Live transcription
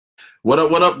What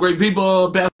up, great people?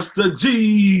 Pastor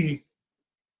G.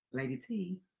 Lady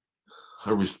T.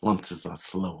 Her responses are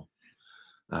slow.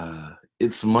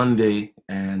 It's Monday,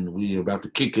 and we're about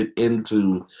to kick it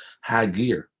into high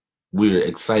gear. We're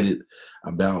excited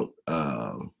about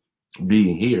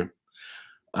being here.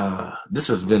 This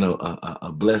has been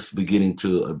a blessed beginning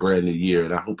to a brand new year,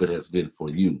 and I hope it has been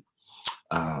for you.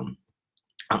 I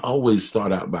always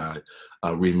start out by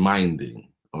reminding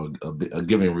or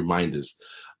giving reminders.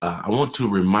 I want to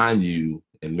remind you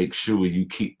and make sure you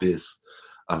keep this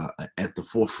at the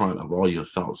forefront of all your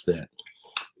thoughts that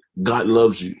God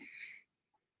loves you.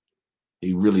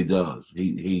 He really does.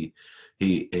 He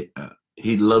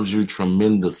loves you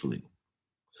tremendously.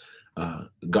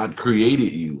 God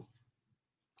created you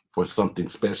for something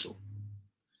special.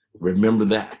 Remember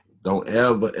that. Don't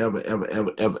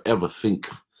ever think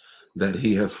that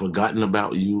he has forgotten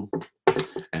about you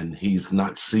and he's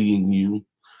not seeing you.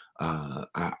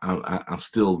 I'm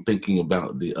still thinking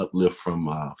about the uplift from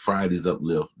Friday's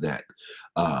uplift that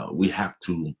we have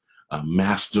to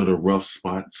master the rough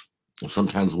spots.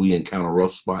 Sometimes we encounter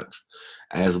rough spots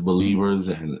as believers,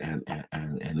 and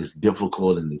it's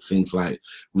difficult, and it seems like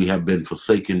we have been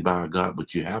forsaken by God,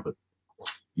 but you haven't.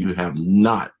 You have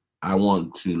not. I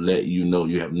want to let you know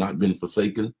you have not been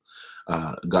forsaken.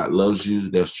 God loves you.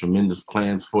 There's tremendous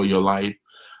plans for your life.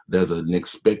 There's an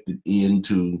expected end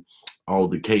to all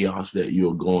the chaos that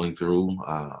you're going through.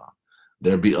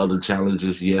 There'll be other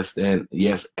challenges, yes and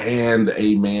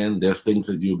amen. There's things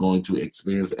that you're going to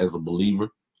experience as a believer.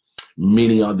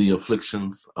 Many are the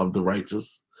afflictions of the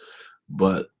righteous,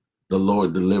 but the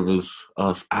Lord delivers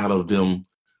us out of them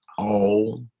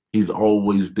all. He's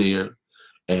always there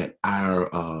at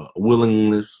our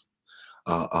willingness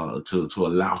to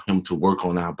allow him to work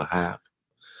on our behalf.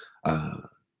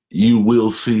 You will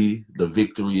see the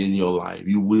victory in your life.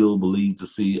 You will believe to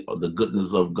see the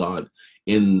goodness of God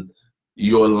in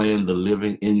your land, the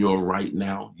living, in your right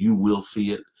now. You will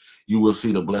see it. You will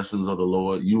see the blessings of the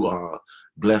Lord. You are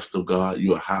blessed of God.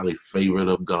 You are highly favored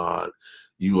of God.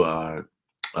 You are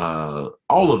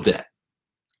all of that.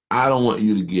 I don't want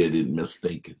you to get it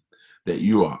mistaken that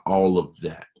you are all of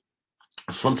that.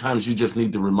 Sometimes you just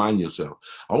need to remind yourself.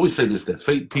 I always say this, that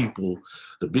faith people,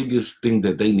 the biggest thing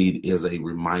that they need is a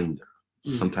reminder.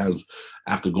 Sometimes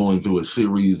after going through a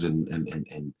series and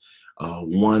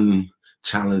one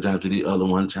challenge after the other,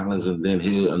 one challenge, and then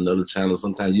here another challenge,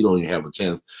 sometimes you don't even have a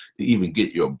chance to even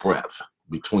get your breath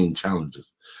between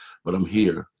challenges. But I'm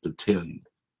here to tell you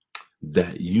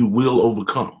that you will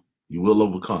overcome. You will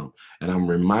overcome. And I'm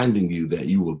reminding you that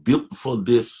you were built for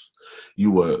this.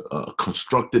 You were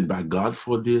constructed by God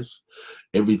for this.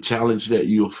 Every challenge that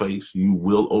you'll face, you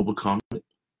will overcome it.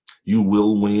 You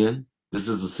will win. This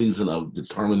is a season of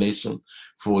determination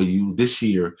for you. This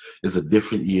year is a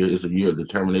different year. It's a year of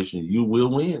determination. You will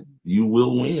win. You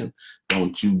will win.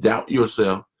 Don't you doubt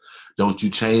yourself. Don't you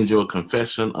change your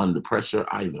confession under pressure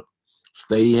either.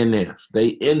 Stay in there. Stay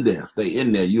in there. Stay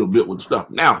in there. You're built with stuff.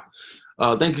 Now,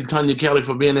 thank you, Tanya Kelly,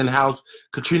 for being in the house.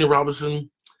 Katrina Robinson,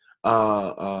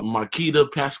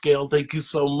 Marquita, Pascal, thank you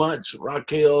so much.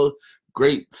 Raquel,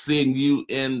 great seeing you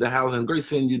in the house, and great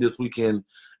seeing you this weekend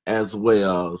as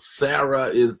well. Sarah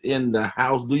is in the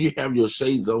house. Do you have your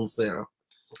shades on, Sarah?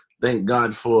 Thank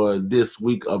God for this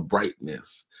week of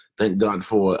brightness. Thank God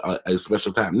for a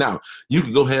special time. Now, you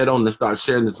can go ahead on and start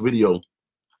sharing this video.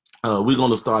 We're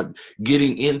going to start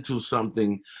getting into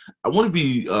something. I want to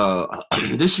be,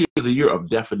 this year is a year of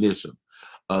definition.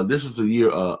 This is a year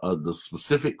of the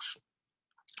specifics.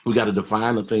 We got to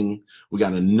define a thing. We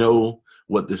got to know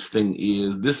what this thing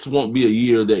is. This won't be a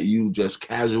year that you just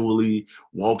casually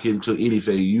walk into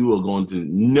anything. You are going to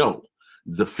know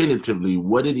definitively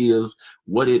what it is,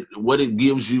 what it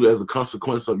gives you as a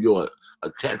consequence of your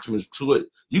attachments to it.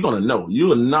 You're going to know.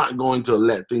 You are not going to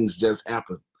let things just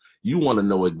happen. You want to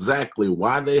know exactly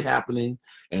why they're happening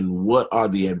and what are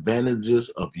the advantages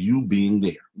of you being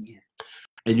there. Yeah.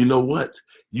 And you know what?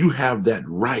 You have that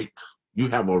right. You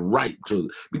have a right to,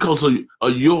 because of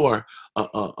your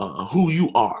who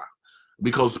you are.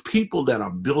 Because people that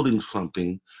are building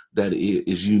something that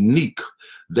is unique,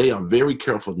 they are very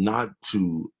careful not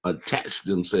to attach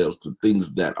themselves to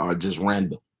things that are just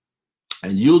random.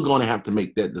 And you're going to have to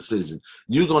make that decision.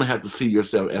 You're going to have to see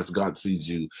yourself as God sees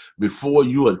you before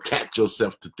you attach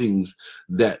yourself to things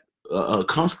that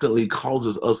constantly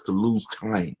causes us to lose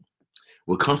time.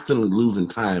 We're constantly losing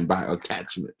time by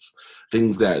attachments.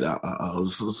 Things that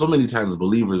so many times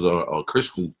believers or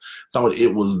Christians thought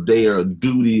it was their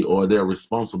duty or their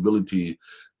responsibility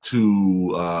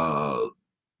to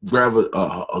grab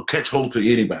catch hold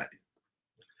to anybody.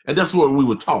 And that's what we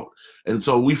were taught. And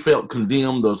so we felt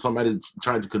condemned, or somebody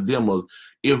tried to condemn us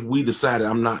if we decided,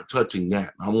 I'm not touching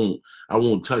that. I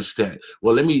won't touch that.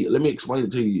 Well, let me explain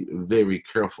it to you very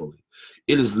carefully.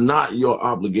 It is not your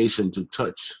obligation to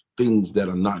touch things that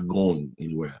are not going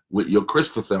anywhere. With your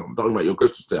Christian self, I'm talking about your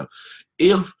Christian self.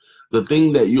 If the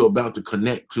thing that you're about to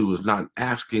connect to is not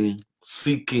asking,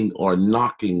 seeking, or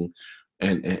knocking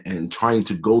and trying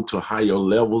to go to higher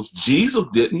levels, Jesus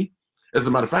didn't. As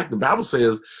a matter of fact, the Bible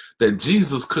says that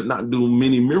Jesus could not do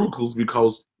many miracles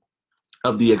because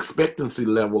of the expectancy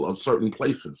level of certain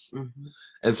places. Mm-hmm.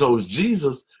 And so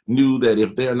Jesus knew that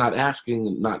if they're not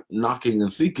asking, not knocking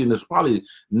and seeking, there's probably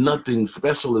nothing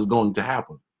special is going to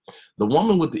happen. The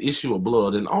woman with the issue of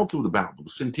blood, and all through the Bible,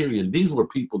 the centurion, these were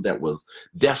people that was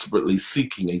desperately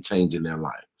seeking a change in their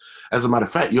life. As a matter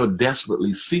of fact, you're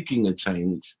desperately seeking a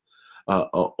change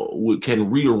can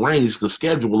rearrange the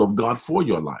schedule of God for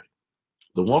your life.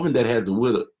 The woman that had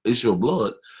the issue of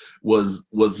blood was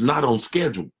not on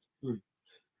schedule.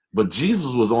 But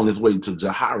Jesus was on his way to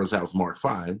Jairus' house, Mark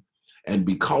 5. And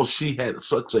because she had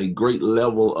such a great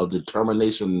level of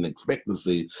determination and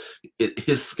expectancy,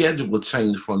 his schedule would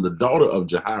change from the daughter of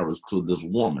Jairus to this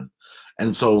woman.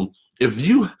 And so if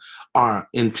you are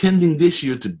intending this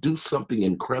year to do something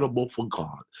incredible for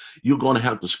God, you're going to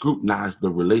have to scrutinize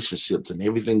the relationships and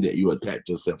everything that you attach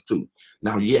yourself to.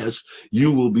 Now, yes,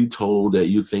 you will be told that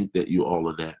you think that you're all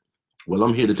of that. Well,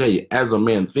 I'm here to tell you, as a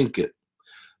man thinketh,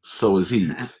 so is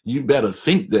he. You better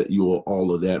think that you are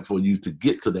all of that for you to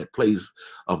get to that place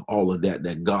of all of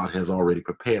that God has already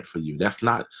prepared for you. That's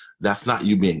not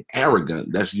you being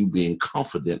arrogant. That's you being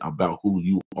confident about who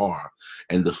you are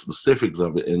and the specifics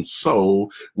of it. And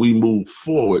so we move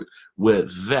forward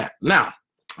with that. Now,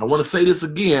 I want to say this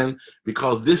again,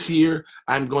 because this year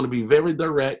I'm going to be very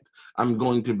direct. I'm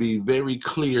going to be very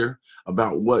clear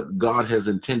about what God has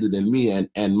intended in me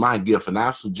and my gift. And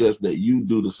I suggest that you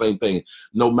do the same thing,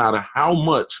 no matter how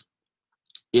much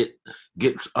it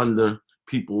gets under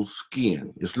people's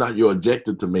skin. It's not your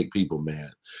objective to make people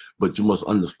mad, but you must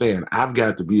understand, I've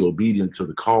got to be obedient to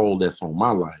the call that's on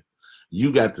my life.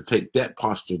 You got to take that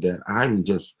posture that I'm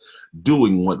just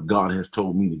doing what God has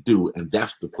told me to do. And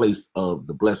that's the place of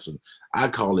the blessing. I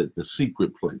call it the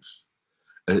secret place.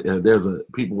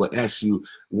 People will ask you,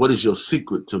 what is your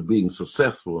secret to being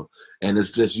successful? And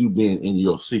it's just you being in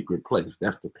your secret place.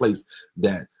 That's the place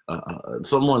that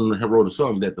someone wrote a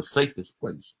song that the safest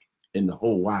place in the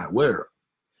whole wide world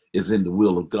is in the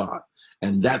will of God.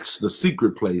 And that's the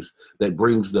secret place that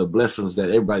brings the blessings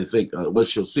that everybody think,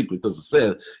 what's your secret? Does it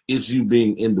say it's you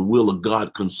being in the will of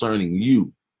God concerning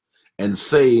you and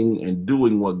saying and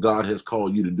doing what God has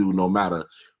called you to do, no matter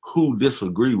who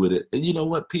disagree with it. And you know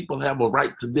what? People have a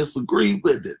right to disagree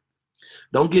with it.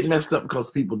 Don't get messed up because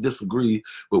people disagree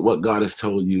with what God has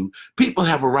told you. People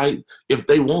have a right, if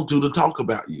they want to talk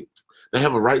about you. They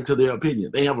have a right to their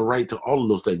opinion. They have a right to all of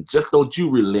those things. Just don't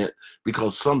you relent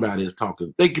because somebody is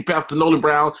talking. Thank you, Pastor Nolan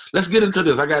Brown. Let's get into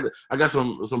this. I got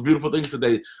some beautiful things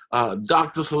today.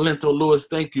 Dr. Salento Lewis,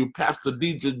 thank you. Pastor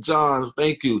Deidre Johns,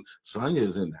 thank you. Sonia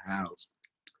is in the house.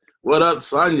 What up,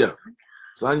 Sonia?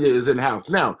 Sonia is in the house.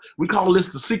 Now, we call this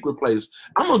the secret place.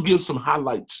 I'm going to give some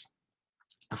highlights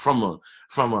from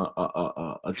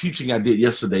a teaching I did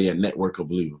yesterday at Network of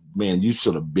Believers. Man, you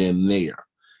should have been there.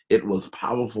 It was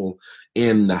powerful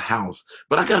in the house.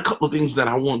 But I got a couple of things that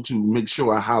I want to make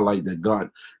sure I highlight that God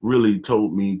really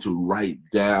told me to write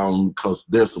down, because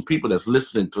there's some people that's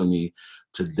listening to me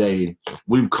today.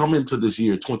 We've come into this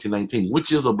year 2019,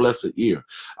 which is a blessed year.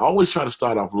 I always try to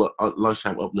start off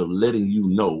Lunchtime Uplift letting you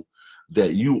know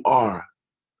that you are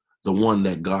the one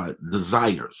that God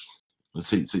desires.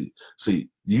 See,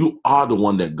 you are the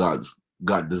one that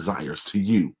God desires to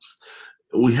use.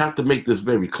 We have to make this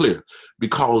very clear,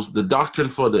 because the doctrine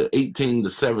for the 18, the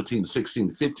 17,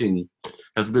 16, 15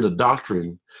 has been a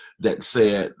doctrine that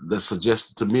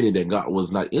suggested to many that God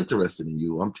was not interested in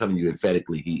you. I'm telling you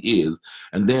emphatically he is.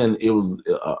 And then it was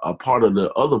a part of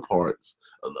the other parts,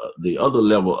 the other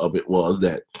level of it was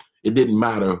that it didn't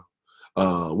matter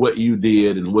what you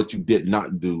did and what you did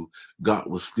not do, God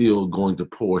was still going to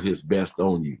pour his best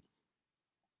on you.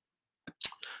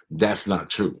 That's not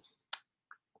true.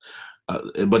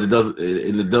 But it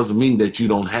doesn't mean that you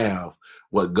don't have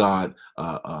what God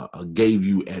gave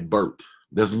you at birth.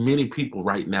 There's many people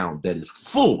right now that is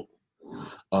full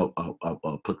of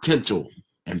potential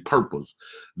and purpose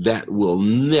that will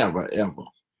never, ever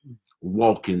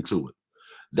walk into it.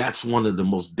 That's one of the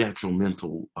most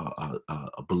detrimental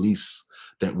beliefs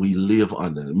that we live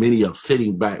under. Many are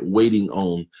sitting back waiting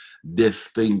on this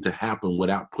thing to happen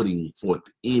without putting forth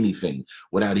anything,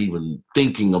 without even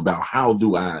thinking about how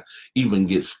do I even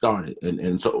get started.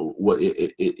 And so what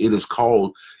it is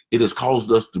called, it has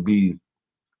caused us to be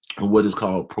what is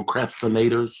called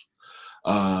procrastinators.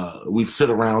 We've sit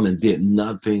around and did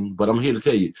nothing, but I'm here to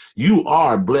tell you, you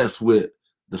are blessed with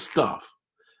the stuff.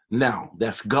 Now,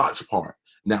 that's God's part.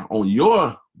 Now, on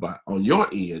your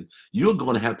end, you're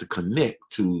going to have to connect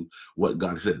to what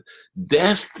God says.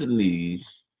 Destiny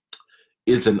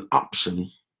is an option,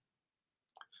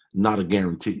 not a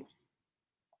guarantee.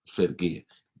 Say it again.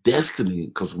 Destiny,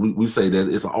 because we say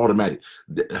that it's an automatic.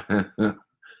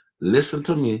 Listen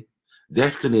to me.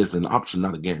 Destiny is an option,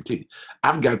 not a guarantee.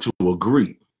 I've got to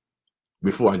agree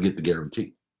before I get the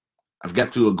guarantee. I've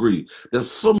got to agree.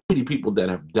 There's so many people that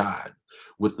have died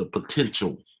with the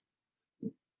potential.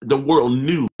 The world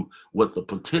knew what the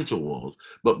potential was,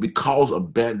 but because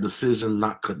of bad decision,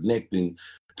 not connecting,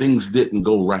 things didn't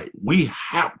go right. We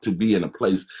have to be in a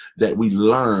place that we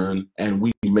learn and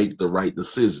we make the right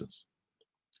decisions.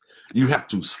 You have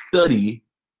to study,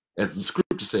 as the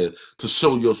scripture says, to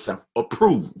show yourself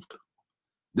approved.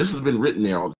 This has been written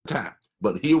there all the time.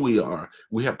 But here we are.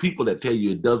 We have people that tell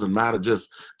you it doesn't matter. Just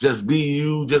be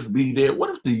you, just be there. What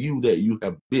if the you that you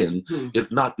have been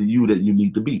is not the you that you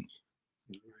need to be?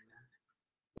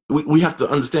 We have to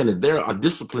understand that there are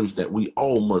disciplines that we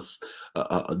all must,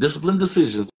 discipline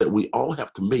decisions that we all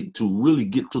have to make to really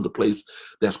get to the place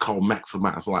that's called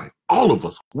maximize life. All of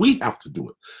us, we have to do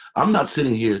it. I'm not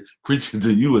sitting here preaching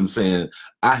to you and saying,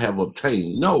 I have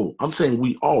obtained. No, I'm saying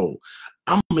we all.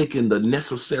 I'm making the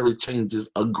necessary changes,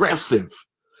 aggressive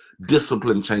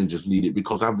discipline changes needed,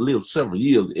 because I've lived several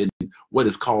years in what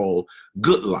is called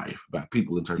good life by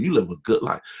people in turn. You live a good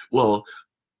life. Well,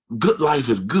 good life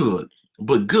is good.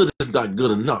 But good is not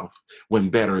good enough when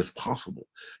better is possible.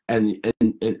 And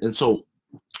so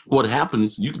what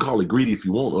happens, you can call it greedy if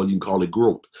you want, or you can call it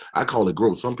growth. I call it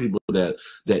growth. Some people that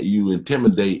you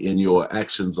intimidate in your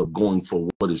actions of going for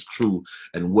what is true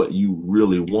and what you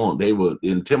really want, they will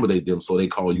intimidate them, so they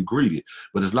call you greedy.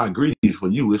 But it's not greedy for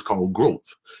you. It's called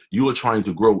growth. You are trying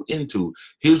to grow into.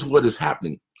 Here's what is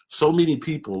happening. So many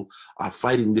people are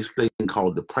fighting this thing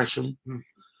called depression.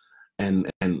 And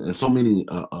so many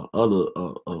other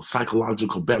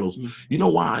psychological battles. You know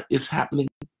why it's happening?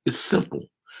 It's simple.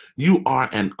 You are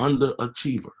an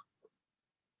underachiever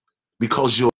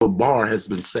because your bar has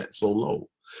been set so low,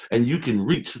 and you can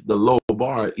reach the low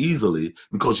bar easily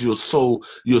because you're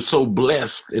so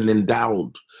blessed and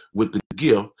endowed with the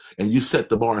gift, and you set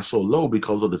the bar so low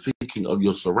because of the thinking of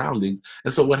your surroundings.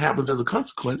 And so what happens as a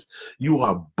consequence? You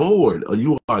are bored or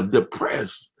you are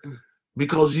depressed.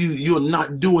 Because you're not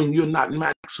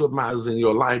maximizing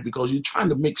your life, because you're trying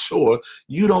to make sure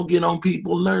you don't get on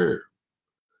people's nerve.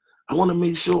 I want to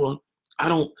make sure I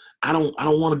don't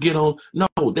want to get on. No,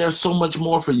 there's so much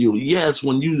more for you. Yes,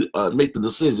 when you make the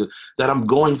decision that I'm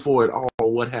going for it all,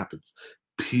 what happens?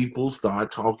 People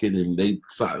start talking and they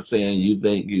start saying you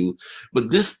think you.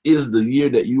 But this is the year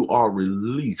that you are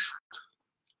released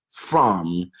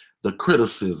from the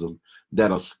criticism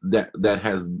that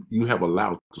you have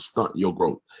allowed to stunt your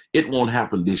growth. It won't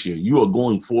happen this year. You are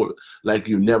going forward like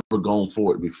you've never gone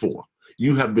forward before.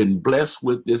 You have been blessed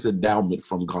with this endowment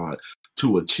from God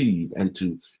to achieve and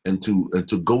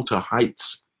to go to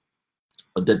heights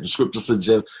that the scripture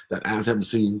suggests that eyes haven't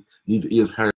seen, neither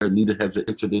ears heard, neither has it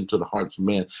entered into the hearts of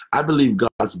man. I believe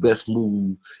God's best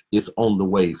move is on the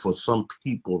way for some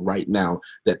people right now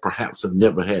that perhaps have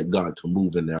never had God to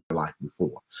move in their life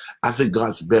before. I think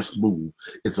God's best move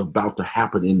is about to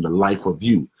happen in the life of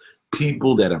you.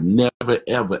 People that have never,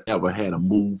 ever had a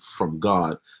move from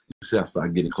God. You see, I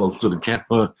start getting close to the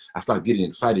camera. I start getting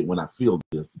excited when I feel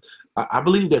this. I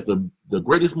believe that the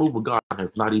greatest move of God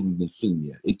has not even been seen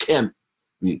yet. It can't.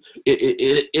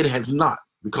 It has not,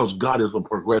 because God is a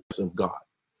progressive God.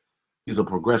 He's a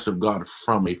progressive God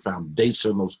from a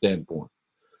foundational standpoint.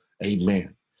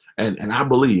 Amen. And I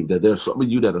believe that there's some of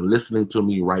you that are listening to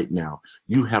me right now.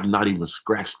 You have not even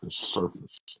scratched the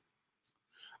surface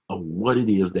of what it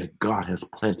is that God has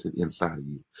planted inside of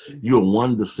you. You're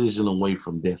one decision away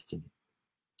from destiny.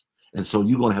 And so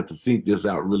you're going to have to think this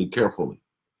out really carefully,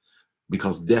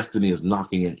 because destiny is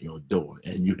knocking at your door,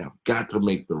 and you have got to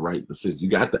make the right decision. You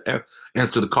got to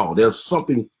answer the call. There's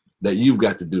something that you've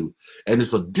got to do, and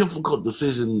it's a difficult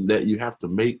decision that you have to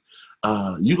make.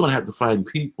 You're going to have to find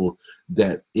people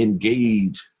that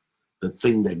engage the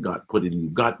thing that God put in you.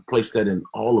 God placed that in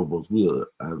all of us.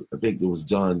 I think it was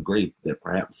John Gray that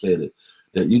perhaps said it,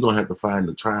 that you're going to have to find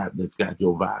the tribe that's got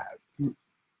your vibe.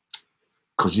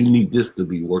 because you need this to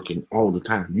be working all the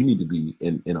time. You need to be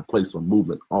in a place of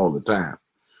movement all the time.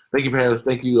 Thank you, Paris.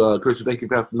 Thank you, Christian. Thank you,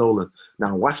 Pastor Nolan.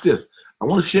 Now, watch this. I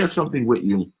want to share something with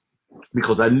you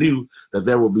because I knew that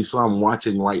there will be some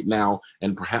watching right now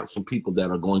and perhaps some people that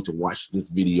are going to watch this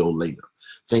video later.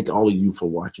 Thank all of you for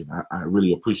watching. I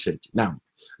really appreciate you. Now,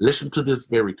 listen to this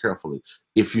very carefully.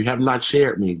 If you have not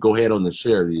shared me, go ahead on and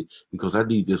share it because I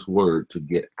need this word to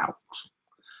get out.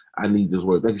 I need this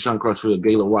word. Thank you, Sean Crutchfield,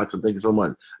 Gayla Watson. Thank you so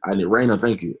much. I need Raina.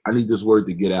 Thank you. I need this word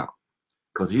to get out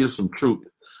because here's some truth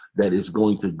that is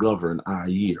going to govern our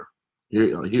year.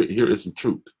 Here is some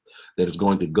truth that is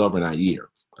going to govern our year.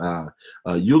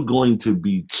 You're going to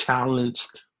be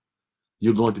challenged.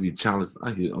 You're going to be challenged.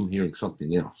 I'm hearing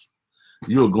something else.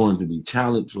 You're going to be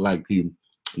challenged like you've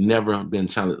never been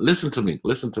challenged. Listen to me.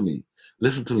 Listen to me.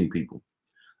 Listen to me, people.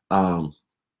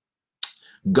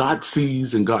 God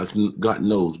sees and God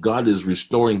knows. God is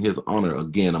restoring his honor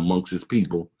again amongst his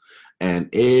people.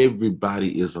 And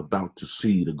everybody is about to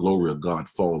see the glory of God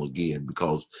fall again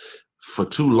because for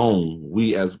too long,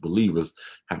 we as believers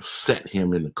have set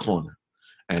him in the corner.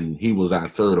 And he was our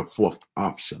third or fourth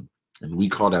option. And we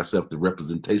called ourselves the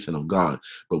representation of God,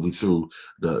 but we threw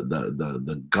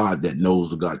the God that knows,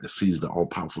 the God that sees, the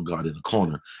all-powerful God in the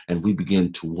corner. And we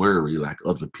began to worry like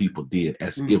other people did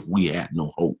as if we had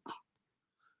no hope.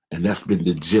 And that's been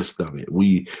the gist of it.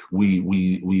 We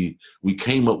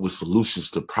came up with solutions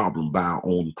to problem by our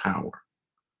own power.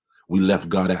 We left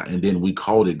God out, and then we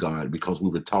called it God because we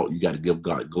were taught you got to give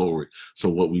God glory. So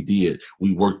what we did,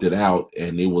 we worked it out,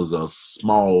 and it was a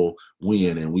small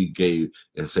win, and we gave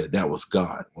and said that was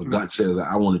God. Well, God says,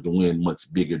 I wanted to win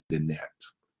much bigger than that.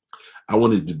 I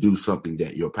wanted to do something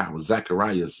that your power.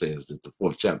 Zechariah says that the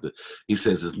 4th chapter, he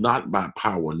says, it's not by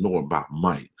power nor by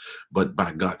might, but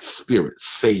by God's Spirit,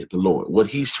 saith the Lord. What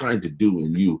he's trying to do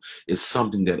in you is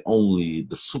something that only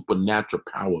the supernatural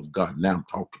power of God, now I'm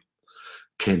talking,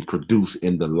 can produce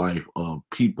in the life of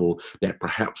people that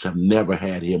perhaps have never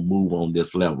had him move on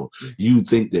this level. You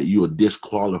think that you are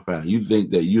disqualified. You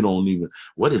think that you don't even,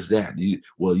 what is that?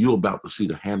 Well, you're about to see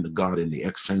the hand of God and the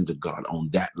exchange of God on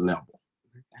that level,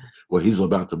 where he's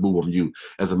about to move on you.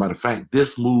 As a matter of fact,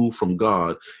 this move from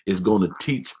God is going to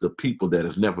teach the people that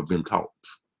has never been taught,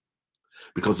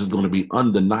 because it's going to be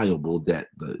undeniable that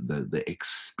the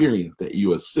experience that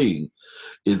you are seeing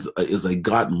is a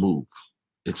God move.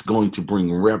 It's going to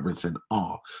bring reverence and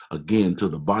awe again to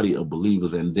the body of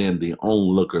believers and then the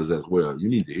onlookers as well. You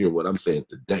need to hear what I'm saying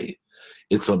today.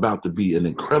 It's about to be an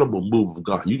incredible move of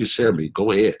God. You can share me.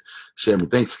 Go ahead. Share me.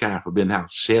 Thanks, Sky, for being out.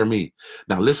 Share me.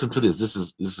 Now listen to this. This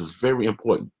is very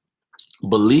important.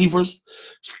 Believers,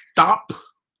 stop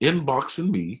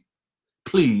inboxing me,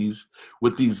 please,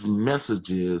 with these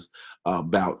messages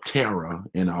about terror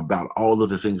and about all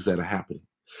of the things that are happening.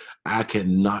 I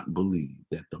cannot believe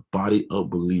that the body of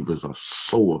believers are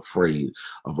so afraid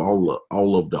of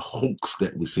all of the hoax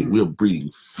that we see. We're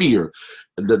breeding fear.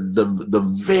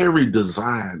 The very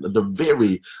design, the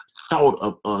very thought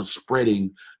of us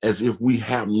spreading as if we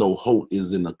have no hope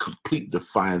is in a complete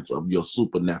defiance of your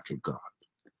supernatural God.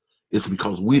 It's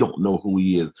because we don't know who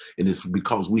he is, and it's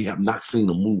because we have not seen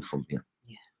a move from him.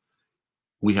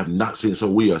 We have not seen, so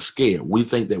we are scared. We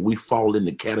think that we fall in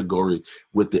the category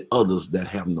with the others that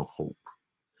have no hope.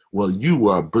 Well, you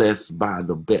are blessed by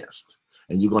the best.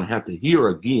 And you're going to have to hear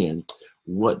again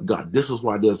what God, this is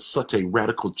why there's such a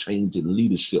radical change in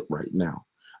leadership right now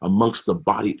amongst the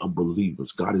body of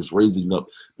believers. God is raising up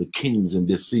the kings in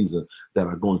this season that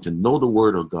are going to know the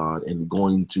word of God and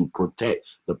going to protect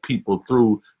the people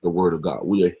through the word of God.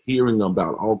 We are hearing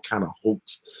about all kind of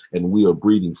hoax, and we are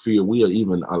breeding fear. We are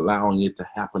even allowing it to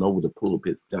happen over the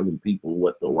pulpits, telling people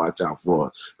what to watch out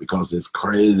for because it's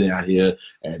crazy out here.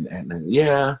 And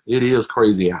yeah, it is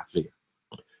crazy out there.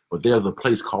 But there's a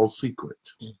place called secret.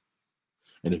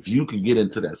 And if you can get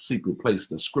into that secret place,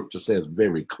 the scripture says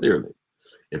very clearly,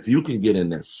 if you can get in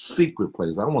that secret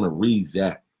place, I want to read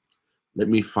that. Let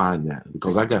me find that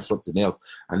because I got something else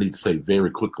I need to say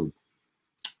very quickly.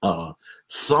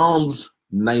 Psalms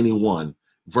 91,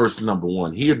 verse number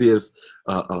 1. Hear this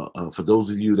for those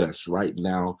of you that's right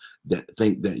now that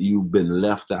think that you've been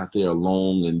left out there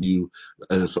alone and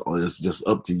it's just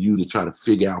up to you to try to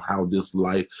figure out how this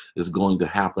life is going to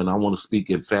happen. I want to speak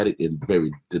emphatic and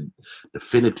very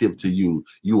definitive to you.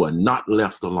 You are not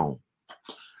left alone.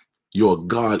 Your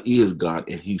God is God,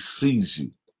 and he sees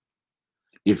you.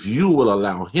 If you will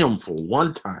allow him for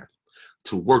one time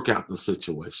to work out the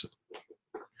situation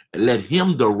and let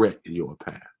him direct your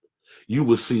path, you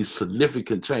will see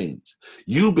significant change.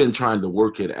 You've been trying to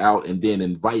work it out and then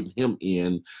invite him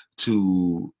in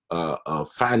to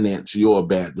finance your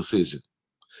bad decision.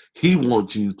 He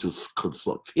wants you to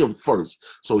consult him first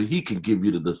so he can give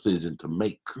you the decision to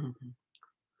make. Mm-hmm.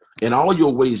 In all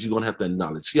your ways, you're going to have to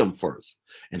acknowledge him first,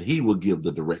 and he will give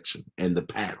the direction and the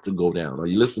path to go down. Are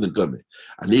you listening to me?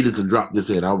 I needed to drop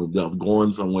this in. I'm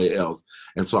going somewhere else.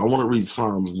 And so I want to read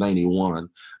Psalms 91,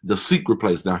 the secret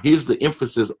place. Now, here's the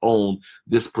emphasis on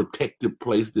this protected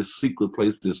place, this secret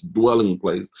place, this dwelling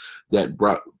place that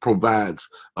provides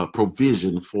a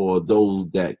provision for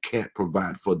those that can't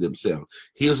provide for themselves.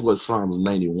 Here's what Psalms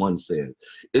 91 said.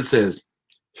 It says,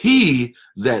 he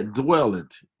that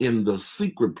dwelleth in the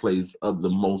secret place of the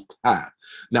Most High.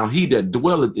 Now, he that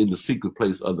dwelleth in the secret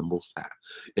place of the Most High.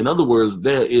 In other words,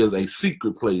 there is a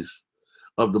secret place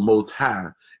of the Most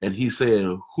High. And he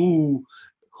said,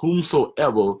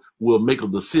 whomsoever will make a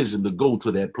decision to go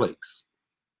to that place.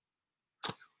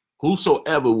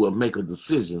 Whosoever will make a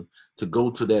decision to go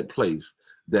to that place,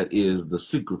 that is the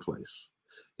secret place.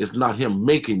 It's not him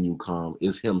making you come.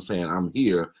 It's him saying, I'm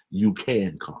here, you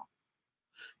can come.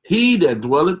 He that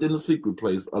dwelleth in the secret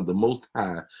place of the Most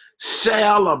High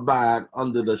shall abide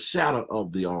under the shadow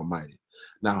of the Almighty.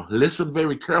 Now, listen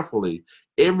very carefully.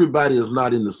 Everybody is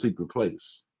not in the secret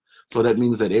place. So that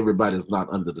means that everybody is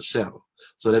not under the shadow.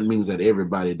 So that means that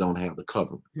everybody don't have the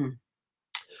covering.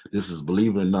 This is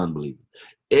believer and non-believer.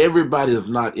 Everybody is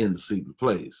not in the secret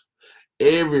place.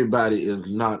 Everybody is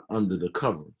not under the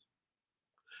covering.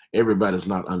 Everybody's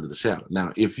not under the shadow.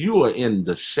 Now, if you are in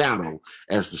the shadow,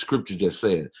 as the scripture just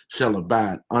said, shall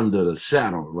abide under the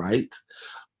shadow, right?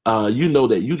 You know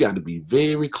that you got to be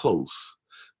very close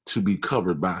to be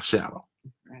covered by a shadow.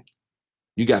 Right.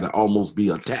 You got to almost be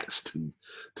attached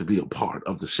to be a part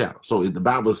of the shadow. So if the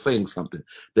Bible is saying something,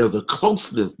 there's a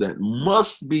closeness that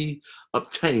must be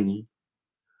obtained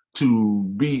to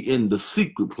be in the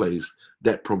secret place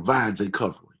that provides a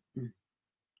covering.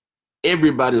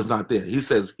 Everybody is not there. He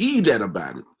says, he that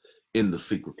abideth in the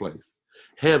secret place.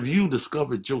 Have you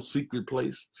discovered your secret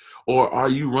place? Or are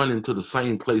you running to the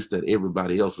same place that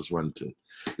everybody else is running to?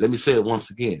 Let me say it once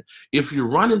again. If you're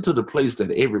running to the place that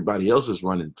everybody else is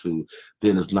running to,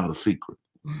 then it's not a secret.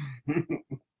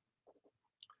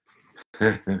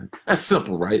 That's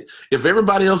simple, right? If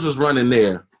everybody else is running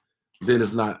there, then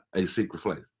it's not a secret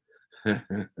place.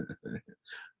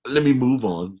 Let me move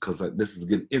on, because this is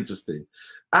getting interesting.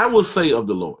 I will say of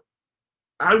the Lord,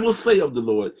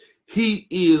 he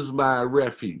is my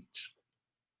refuge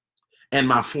and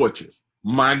my fortress,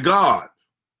 my God,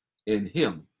 in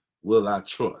him will I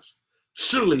trust.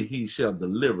 Surely he shall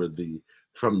deliver thee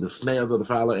from the snares of the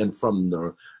fowler and from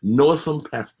the noisome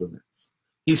pestilence.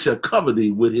 He shall cover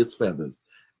thee with his feathers,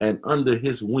 and under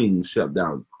his wings shalt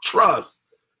thou trust.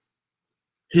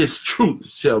 His truth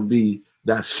shall be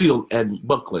thy shield and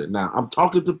buckler. Now, I'm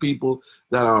talking to people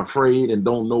that are afraid and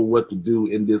don't know what to do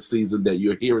in this season, that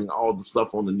you're hearing all the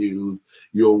stuff on the news.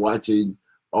 You're watching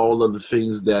all of the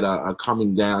things that are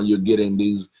coming down. You're getting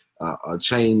these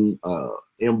chain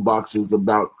inboxes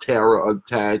about terror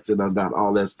attacks and about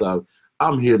all that stuff.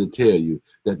 I'm here to tell you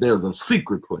that there's a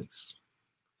secret place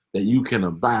that you can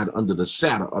abide under the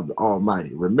shadow of the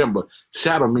Almighty. Remember,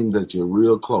 shadow means that you're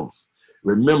real close.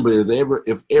 Remember,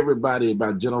 if everybody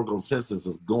by general consensus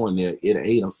is going there, it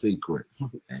ain't a secret.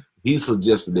 Okay. He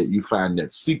suggested that you find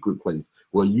that secret place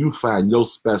where you find your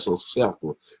special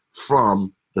shelter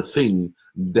from the thing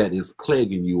that is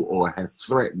plaguing you or has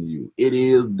threatened you. It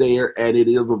is there and it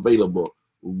is available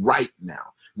right now.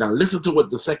 Now listen to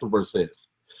what the second verse says.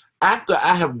 After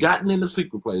I have gotten in the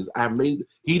secret place, I have made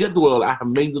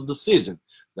the decision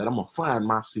that I'm going to find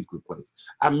my secret place.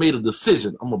 I made a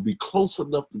decision. I'm going to be close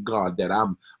enough to God that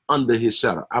I'm under his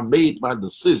shadow. I made my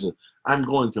decision. I'm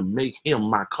going to make him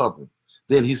my covering.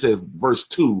 Then he says, verse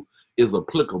 2 is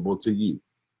applicable to you.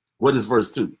 What is verse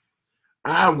 2?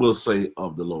 I will say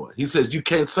of the Lord. He says, you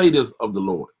can't say this of the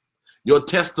Lord. Your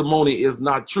testimony is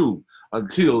not true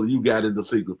until you got in the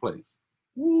secret place.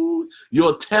 Woo.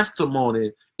 Your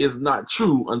testimony is not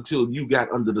true until you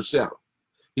got under the shadow.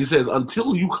 He says,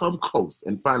 until you come close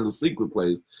and find the secret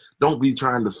place, don't be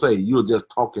trying to say you're just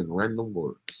talking random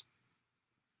words.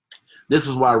 This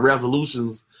is why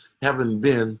resolutions haven't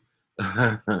been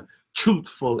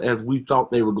truthful as we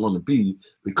thought they were going to be,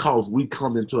 because we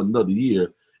come into another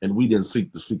year and we didn't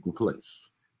seek the secret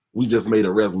place. We just made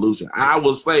a resolution. I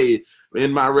will say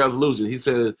in my resolution, he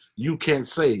said, you can't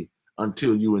say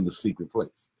until you're in the secret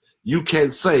place. You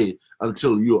can't say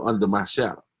until you're under my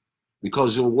shadow.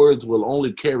 Because your words will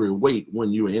only carry weight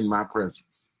when you're in my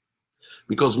presence.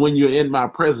 Because when you're in my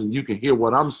presence, you can hear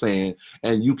what I'm saying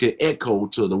and you can echo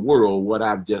to the world what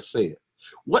I've just said.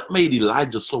 What made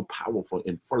Elijah so powerful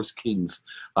in 1 Kings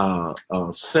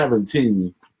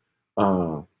 17,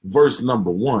 verse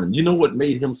number 1. You know what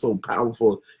made him so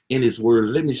powerful in his word?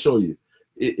 Let me show you.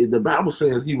 The Bible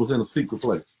says he was in a secret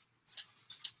place.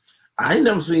 I ain't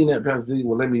never seen that, Pastor G.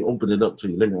 Well, let me open it up to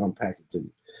you. Let me unpack it to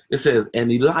you. It says,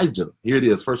 and Elijah, here it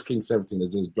is, 1 Kings 17,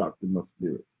 it just dropped in my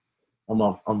spirit. I'm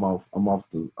off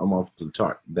the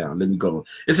chart down. Let me go.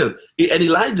 It says, and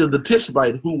Elijah the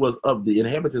Tishbite, who was of the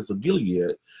inhabitants of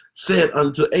Gilead, said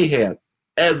unto Ahab,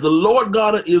 as the Lord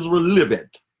God of Israel liveth.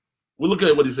 We'll look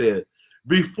at what he said.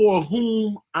 Before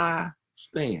whom I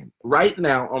stand. Right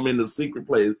now, I'm in the secret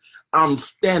place. I'm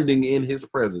standing in his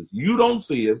presence. You don't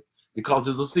see him because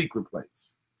it's a secret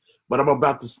place. But I'm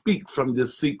about to speak from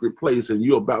this secret place, and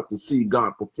you're about to see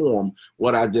God perform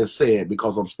what I just said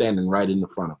because I'm standing right in the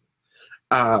front of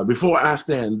him. Before I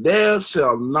stand, there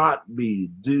shall not be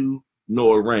dew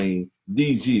nor rain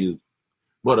these years,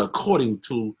 but according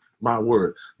to my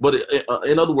word. But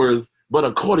in other words, but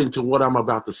according to what I'm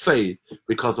about to say,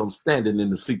 because I'm standing in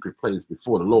the secret place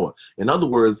before the Lord. In other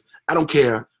words, I don't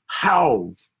care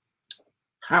how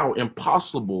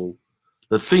impossible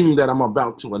the thing that I'm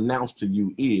about to announce to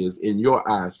you is in your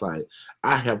eyesight.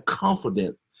 I have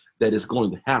confidence that it's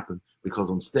going to happen because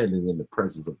I'm standing in the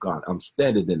presence of God. I'm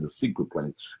standing in the secret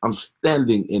place. I'm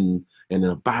standing in and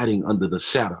abiding under the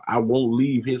shadow. I won't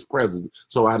leave his presence.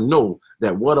 So I know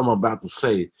that what I'm about to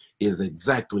say is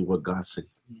exactly what God said.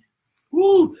 Yes.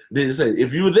 Woo. Then it said,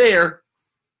 if you're there,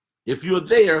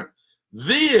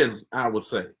 then I will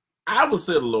say to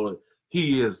the Lord,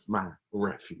 he is my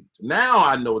refuge. Now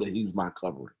I know that he's my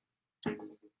covering.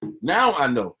 Now I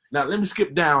know. Now let me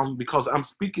skip down because I'm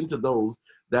speaking to those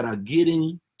that are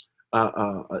getting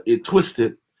it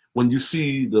twisted. When you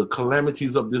see the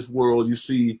calamities of this world, you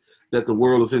see that the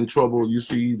world is in trouble. You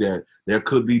see that there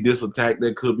could be this attack,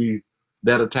 there could be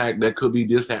that attack, there could be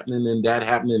this happening and that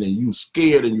happening, and you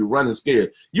scared and you're running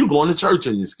scared. You're going to church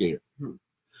and you're scared.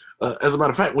 As a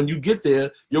matter of fact, when you get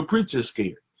there, your preacher's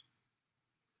scared.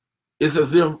 It's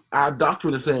as if our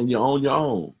doctrine is saying you're on your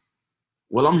own.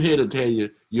 Well, I'm here to tell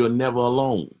you, you're never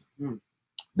alone.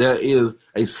 There is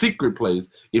a secret place.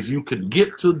 If you could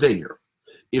get to there,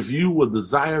 if you will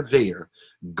desire there,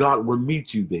 God will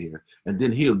meet you there, and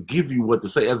then he'll give you what to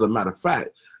say. As a matter of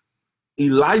fact,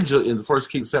 Elijah in 1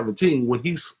 Kings 17, when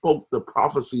he spoke the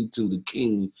prophecy to the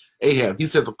king Ahab, he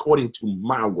says, according to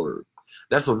my word.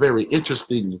 That's a very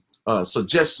interesting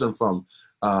suggestion from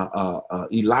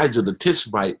Elijah the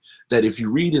Tishbite, that if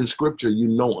you read in scripture,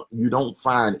 you don't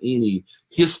find any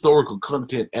historical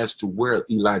content as to where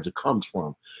Elijah comes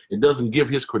from. It doesn't give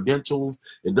his credentials.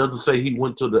 It doesn't say he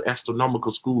went to the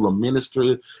astronomical school of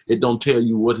ministry. It don't tell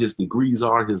you what his degrees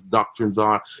are, his doctrines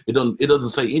are. It doesn't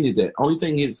say any of that. Only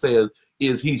thing it says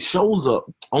is he shows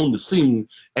up on the scene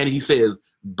and he says,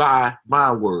 by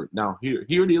my word. Now here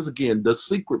it is again, the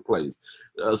secret place.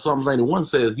 Psalms 91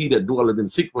 says, he that dwelleth in the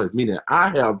secret place, meaning I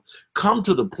have come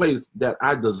to the place that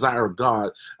I desire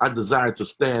God. I desire to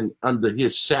stand under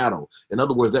his shadow. In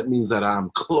other words, that means that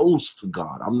I'm close to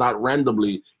God. I'm not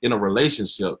randomly in a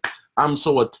relationship. I'm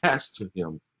so attached to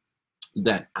him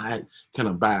that I can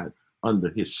abide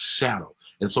under his shadow.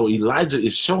 And so Elijah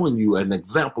is showing you an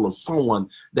example of someone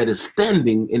that is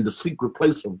standing in the secret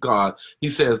place of God. He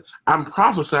says, I'm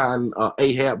prophesying,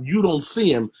 Ahab, you don't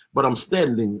see him, but I'm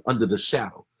standing under the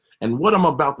shadow. And what I'm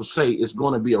about to say is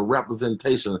going to be a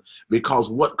representation, because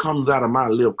what comes out of my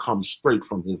lip comes straight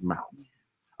from his mouth.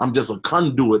 I'm just a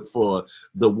conduit for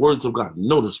the words of God.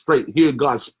 Notice straight here,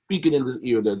 God speaking in his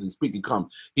ear as he's speaking come.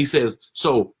 He says,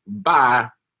 so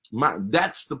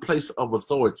that's the place of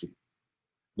authority.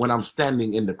 When I'm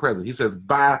standing in the presence, he says,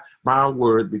 by my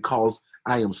word, because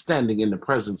I am standing in the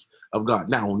presence of God.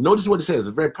 Now, notice what it says.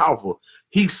 It's very powerful.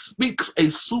 He speaks a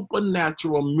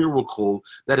supernatural miracle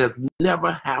that has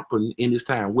never happened in his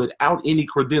time without any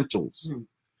credentials.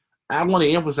 I want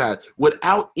to emphasize,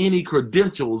 without any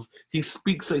credentials, he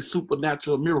speaks a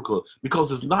supernatural miracle,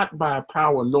 because it's not by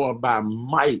power nor by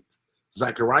might.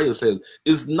 Zechariah says,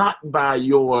 it's not by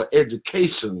your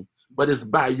education, but it's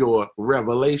by your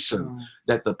revelation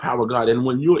that the power of God. And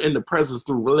when you're in the presence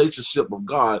through relationship of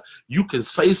God, you can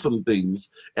say some things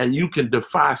and you can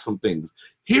defy some things.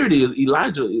 Here it is.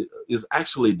 Elijah is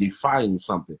actually defying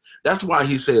something. That's why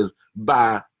he says,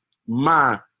 by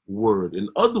my word. In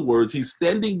other words, he's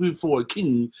standing before a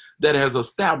king that has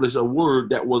established a word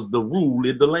that was the rule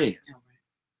in the land.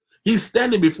 He's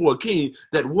standing before a king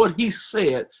that what he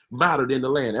said mattered in the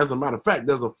land. As a matter of fact,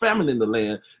 there's a famine in the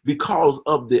land because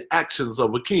of the actions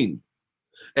of a king.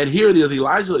 And here it is.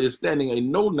 Elijah is standing a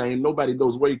no name. Nobody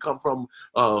knows where he come from,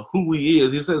 who he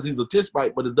is. He says he's a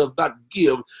Tishbite, but it does not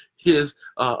give his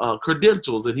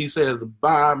credentials. And he says,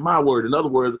 by my word. In other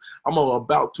words, I'm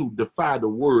about to defy the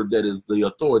word that is the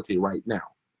authority right now.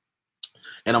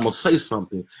 And I'm going to say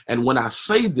something. And when I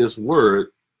say this word,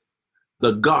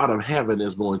 the God of heaven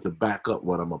is going to back up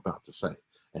what I'm about to say.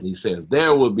 And he says,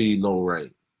 there will be no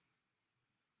rain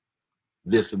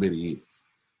this many years.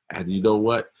 And you know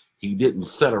what? He didn't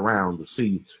sit around to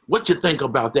see what you think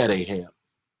about that, Ahab.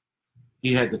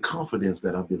 He had the confidence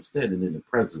that I've been standing in the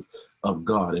presence of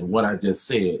God, and what I just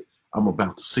said, I'm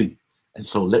about to see. And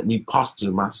so let me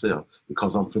posture myself,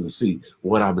 because I'm finna see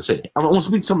what I've been saying. I want to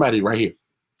speak to somebody right here,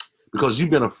 because you've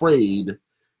been afraid,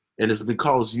 and it's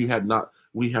because we have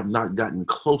not gotten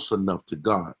close enough to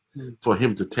God for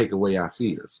him to take away our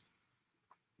fears.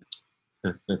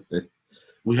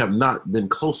 We have not been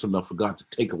close enough for God to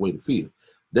take away the fear.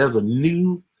 There's a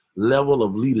new level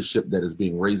of leadership that is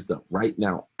being raised up right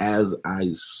now as I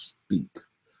speak.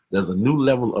 There's a new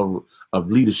level of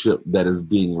leadership that is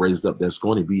being raised up that's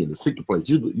going to be in the secret place.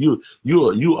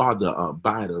 You are the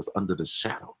abiders under the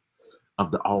shadow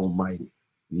of the Almighty.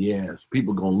 Yes,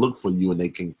 people going to look for you and they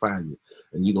can't find you.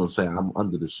 And you're going to say, I'm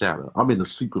under the shadow. I'm in the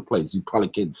secret place. You probably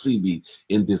can't see me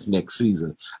in this next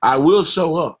season. I will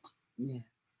show up. Yeah.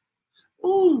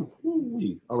 Ooh.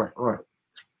 All right.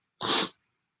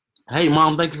 Hey,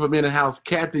 Mom, thank you for being in the house.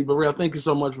 Kathy Burrell, thank you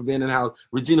so much for being in the house.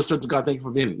 Regina, strength to God, thank you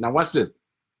for being in. Now, watch this.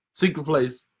 Secret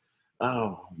place.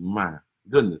 Oh, my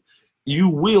goodness. You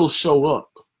will show up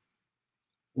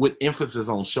with emphasis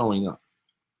on showing up.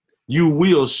 You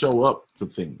will show up to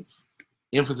things.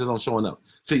 Emphasis on showing up.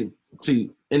 See,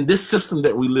 in this system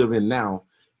that we live in now,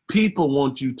 people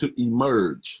want you to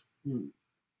emerge.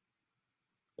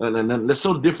 And that's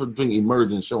so different between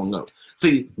emerging and showing up.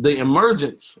 See, the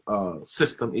emergence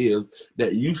system is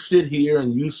that you sit here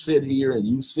and you sit here and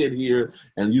you sit here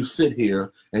and you sit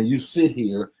here and you sit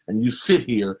here and you sit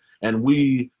here, and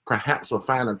we perhaps will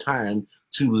find a time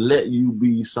to let you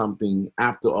be something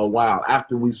after a while,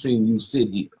 after we've seen you sit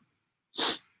here.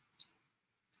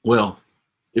 Well,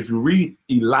 if you read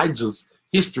Elijah's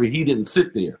history, he didn't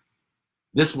sit there.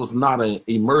 This was not an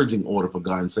emerging order for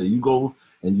God and say, you go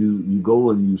and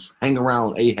you hang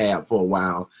around Ahab for a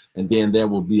while, and then there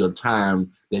will be a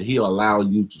time that he'll allow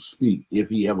you to speak if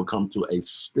he ever come to a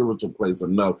spiritual place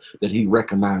enough that he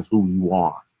recognize who you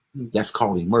are. That's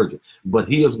called emerging. But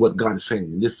here's what God is saying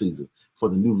in this season for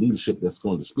the new leadership that's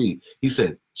going to speak. He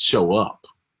said, show up.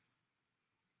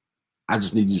 I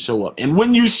just need you to show up. And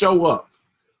when you show up,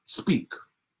 speak.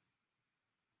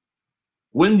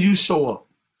 When you show up,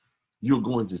 you're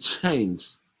going to change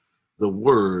the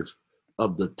word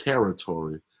of the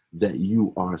territory that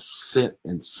you are sent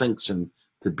and sanctioned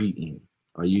to be in.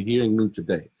 Are you hearing me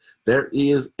today? There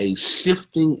is a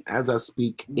shifting as I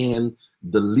speak in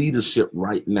the leadership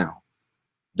right now.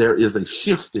 There is a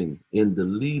shifting in the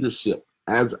leadership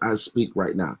as I speak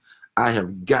right now. I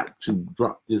have got to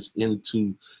drop this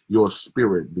into your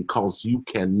spirit, because you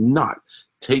cannot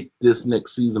take this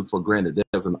next season for granted.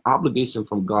 There's an obligation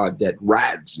from God that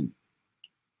rides you.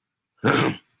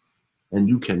 And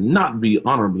you cannot be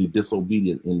honorably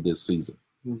disobedient in this season.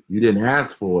 You didn't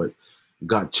ask for it.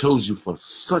 God chose you for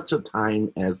such a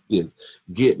time as this.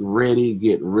 Get ready,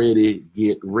 get ready,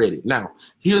 get ready. Now,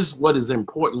 here's what is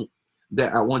important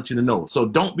that I want you to know. So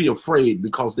don't be afraid,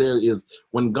 because there is,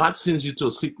 when God sends you to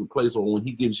a secret place, or when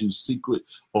he gives you secret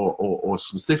or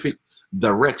specific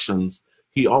directions,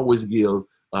 he always gives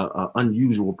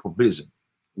unusual provision.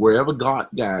 Wherever God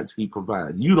guides, he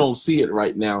provides. You don't see it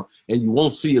right now, and you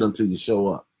won't see it until you show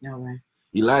up. All right.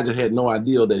 Elijah had no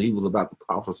idea that he was about to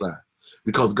prophesy,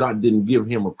 because God didn't give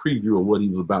him a preview of what he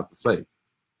was about to say.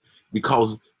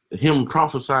 Because him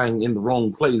prophesying in the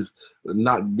wrong place,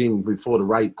 not being before the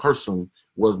right person,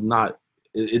 was not,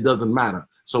 it doesn't matter.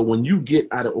 So when you get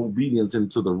out of obedience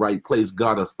into the right place,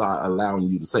 God will start allowing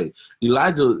you to say.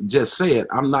 Elijah just said,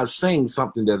 I'm not saying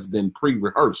something that's been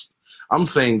pre-rehearsed. I'm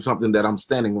saying something that I'm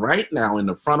standing right now in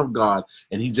the front of God,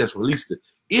 and he just released it.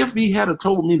 If he had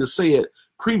told me to say it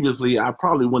previously, I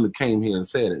probably wouldn't have came here and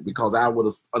said it, because I would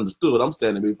have understood I'm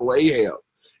standing before Ahab,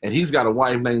 and he's got a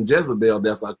wife named Jezebel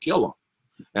that's a killer.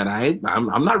 And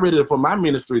I'm not ready for my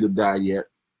ministry to die yet.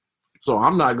 So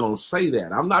I'm not going to say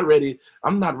that. I'm not ready.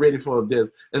 I'm not ready for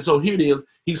this. And so here it is.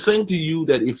 He's saying to you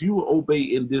that if you obey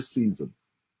in this season,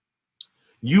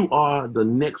 you are the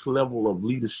next level of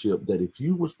leadership, that if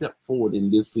you will step forward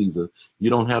in this season, you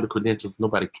don't have the credentials.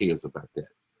 Nobody cares about that.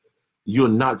 You're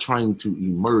not trying to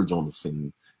emerge on the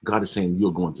scene. God is saying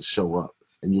you're going to show up,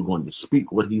 and you're going to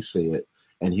speak what he said,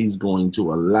 and he's going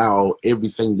to allow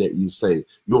everything that you say.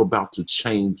 You're about to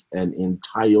change an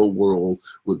entire world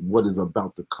with what is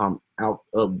about to come out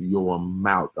of your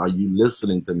mouth. Are you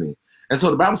listening to me? And so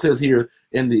the Bible says here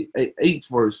in the 8th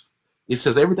verse, it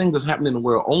says, everything that's happening in the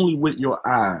world, only with your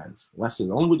eyes, watch this,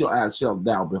 only with your eyes shalt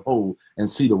thou behold and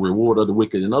see the reward of the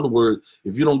wicked. In other words,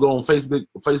 if you don't go on Facebook,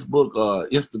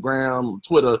 Instagram,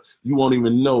 Twitter, you won't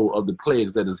even know of the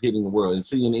plagues that is hitting the world. And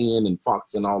CNN and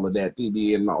Fox and all of that,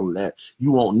 TV and all of that,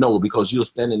 you won't know, because you're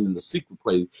standing in the secret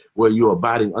place where you're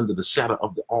abiding under the shadow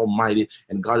of the Almighty,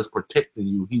 and God is protecting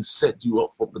you. He's set you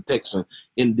up for protection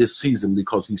in this season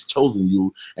because he's chosen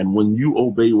you. And when you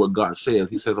obey what God says,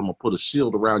 he says, I'm going to put a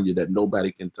shield around you that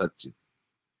nobody can touch you.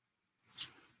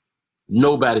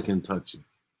 Nobody can touch you.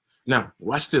 Now,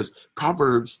 watch this.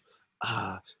 Proverbs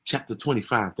chapter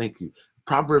 25. Thank you.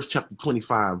 Proverbs chapter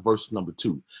 25, verse number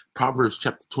 2. Proverbs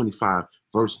chapter 25,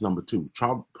 verse number 2.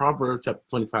 Proverbs chapter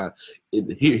 25.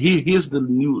 Here's the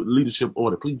new leadership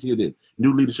order. Please hear this.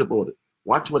 New leadership order.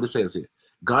 Watch what it says here.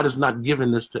 God is not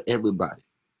giving this to everybody.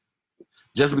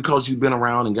 Just because you've been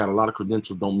around and got a lot of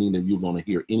credentials don't mean that you're going to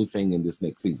hear anything in this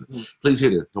next season. Please hear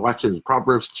this. Watch this.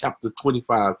 Proverbs chapter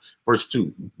 25, verse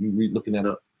 2. You read looking that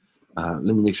up. Let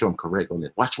me make sure I'm correct on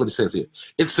it. Watch what it says here.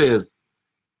 It says,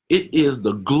 it is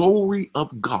the glory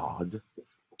of God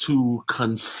to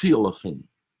conceal a thing.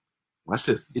 Watch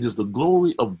this. It is the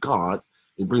glory of God.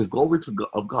 It brings glory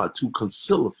of God to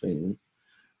conceal a thing,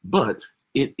 but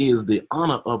it is the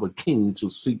honor of a king to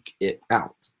seek it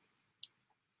out.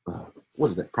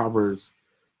 What is that? Proverbs.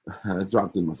 It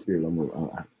dropped in my spirit. Let me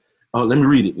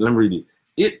read it. Let me read it.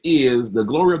 It is the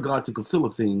glory of God to conceal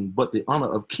a thing, but the honor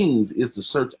of kings is to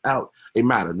search out a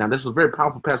matter. Now, this is a very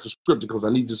powerful passage of scripture because I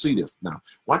need you to see this. Now,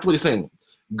 watch what he's saying.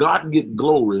 God get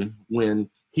glory when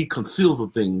he conceals a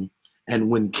thing, and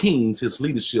when kings, his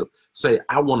leadership, say,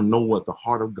 I want to know what the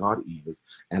heart of God is,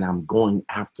 and I'm going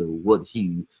after what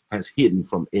he has hidden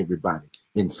from everybody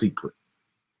in secret.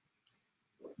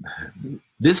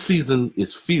 This season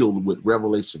is filled with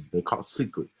revelation. They're called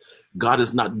secrets. God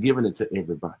is not giving it to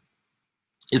everybody.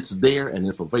 It's there and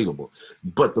it's available.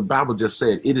 But the Bible just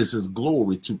said it is his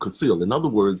glory to conceal. In other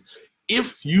words,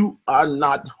 if you are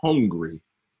not hungry,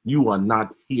 you are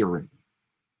not hearing.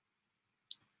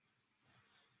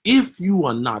 If you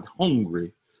are not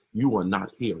hungry, you are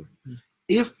not hearing.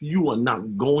 If you are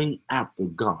not going after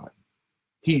God,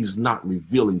 he's not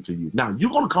revealing to you. Now, you're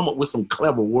going to come up with some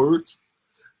clever words.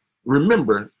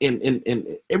 Remember, in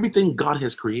everything God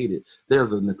has created,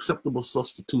 there's an acceptable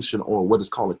substitution, or what is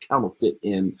called a counterfeit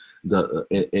in the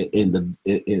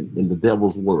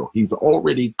devil's world. He's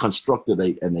already constructed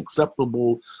an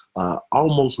acceptable,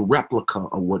 almost replica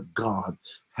of what God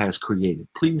has created.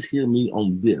 Please hear me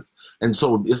on this. And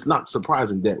so it's not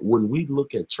surprising that when we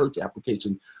look at church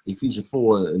application, Ephesians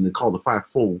 4, and they call the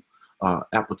 5-fold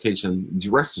application,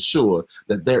 rest assured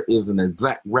that there is an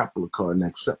exact replica, an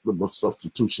acceptable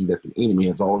substitution that the enemy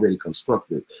has already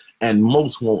constructed, and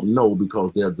most won't know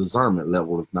because their discernment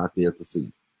level is not there to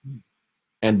see.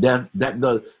 And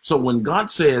so when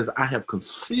God says, I have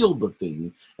concealed the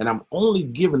thing and I'm only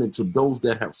giving it to those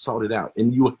that have sought it out,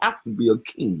 and you have to be a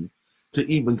king to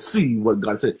even see what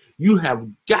God said. You have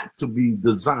got to be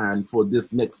designed for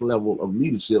this next level of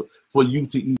leadership for you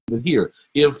to even hear.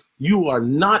 If you are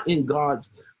not in God's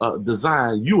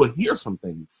design, you will hear some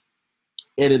things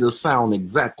and it'll sound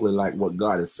exactly like what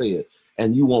God has said,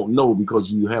 and you won't know because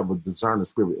you have a discerning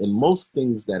spirit. And most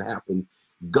things that happen,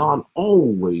 God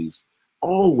always,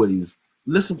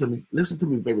 listen to me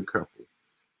very carefully.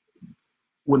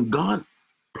 When God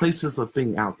places a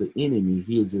thing out, the enemy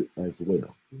hears it as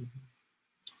well.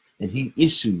 And he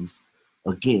issues,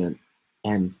 again,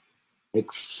 an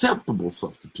acceptable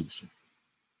substitution.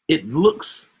 It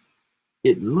looks.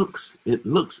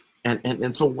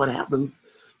 And so what happens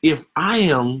if I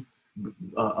am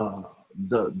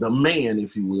the man,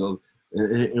 if you will,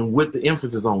 and with the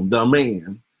emphasis on the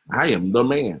man, I am the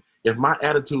man. If my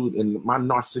attitude and my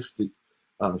narcissistic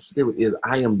spirit is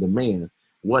I am the man,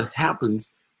 what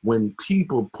happens when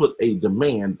people put a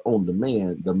demand on the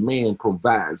man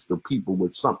provides the people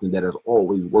with something that has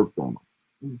always worked on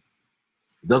them.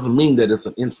 It doesn't mean that it's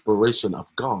an inspiration of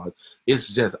God.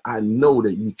 It's just, I know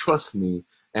that you trust me.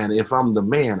 And if I'm the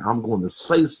man, I'm going to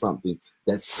say something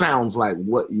that sounds like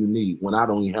what you need when I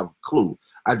don't even have a clue.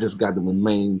 I just got to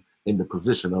remain in the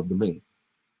position of the man.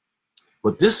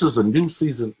 But this is a new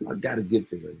season. I got to get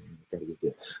there.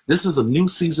 This is a new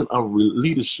season of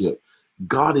leadership.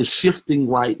 God is shifting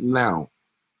right now,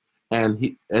 and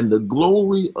the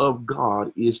glory of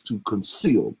God is to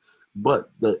conceal,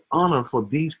 but the honor for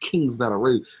these kings that are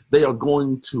raised, they are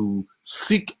going to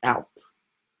seek out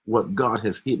what God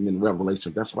has hidden in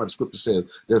Revelation. That's why the scripture says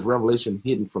there's revelation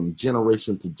hidden from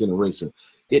generation to generation.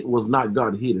 It was not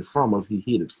God hid it from us. He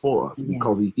hid it for us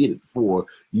because he hid it for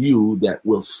you that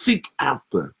will seek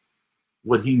after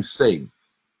what he's saying.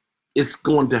 It's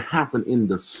going to happen in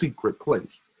the secret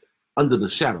place, under the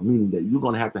shadow, meaning that you're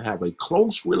going to have a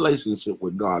close relationship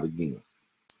with God again.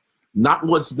 Not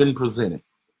what's been presented,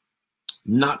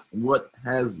 not what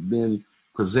has been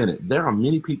presented. There are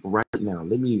many people right now.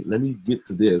 Let me get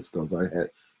to this because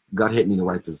God had me to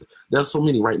write this. There's so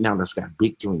many right now that's got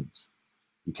big dreams.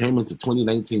 You came into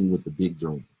 2019 with the big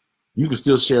dream. You can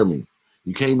still share me.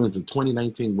 You came into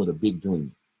 2019 with a big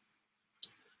dream.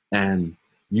 And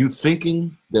you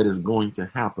thinking that it's going to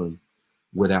happen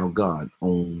without God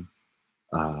on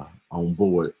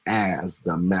board as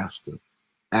the master,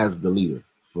 as the leader.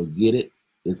 Forget it.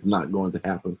 It's not going to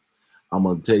happen. I'm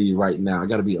going to tell you right now, I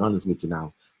got to be honest with you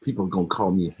now. People are going to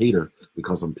call me a hater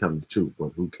because I'm telling the truth,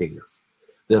 but who cares?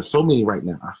 There's so many right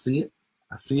now. I see it.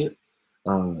 I see it.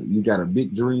 You got a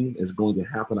big dream. It's going to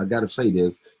happen. I got to say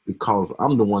this because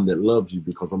I'm the one that loves you,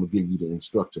 because I'm going to give you the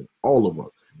instruction. All of us.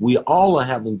 We all are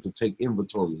having to take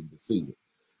inventory in this season.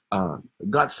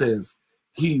 God says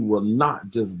he will not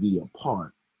just be a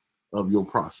part of your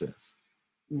process.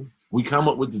 We come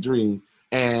up with the dream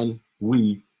and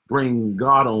we bring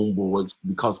God on board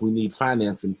because we need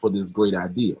financing for this great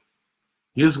idea.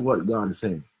 Here's what God is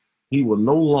saying. He will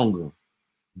no longer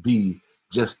be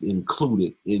just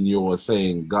included in your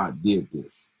saying God did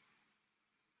this.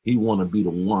 He want to be the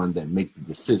one that make the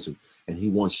decision, and he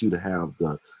wants you to have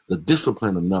the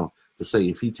discipline enough to say,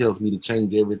 if he tells me to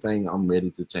change everything, I'm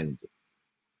ready to change it.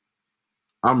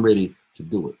 I'm ready to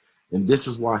do it. And this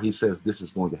is why he says this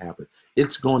is going to happen.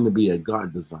 It's going to be a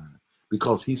God design,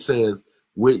 because he says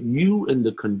with you in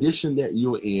the condition that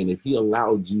you're in, if he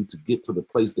allowed you to get to the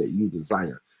place that you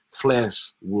desire,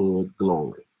 flesh would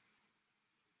glory.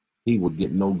 He would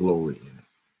get no glory in it,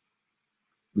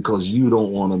 because you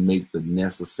don't want to make the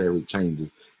necessary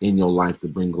changes in your life to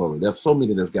bring glory. There's so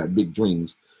many that's got big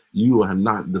dreams. You have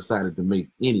not decided to make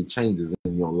any changes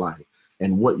in your life.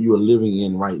 And what you are living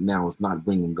in right now is not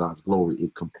bringing God's glory.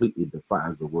 It completely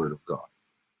defies the word of God.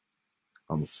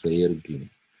 I'm going to say it again.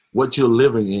 What you're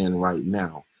living in right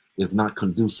now is not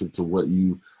conducive to what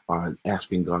you are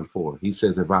asking God for. He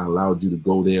says, if I allowed you to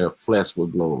go there, flesh will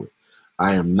glory.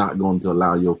 I am not going to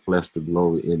allow your flesh to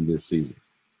glory in this season.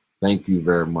 Thank you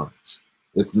very much.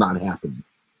 It's not happening.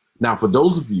 Now, for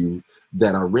those of you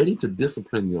that are ready to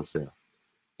discipline yourself,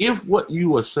 if what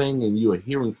you are saying and you are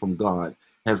hearing from God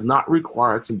has not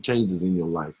required some changes in your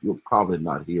life, you're probably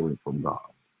not hearing from God.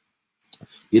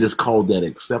 It is called that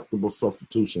acceptable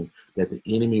substitution, that the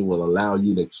enemy will allow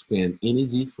you to expend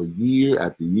energy for year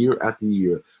after year after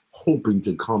year, hoping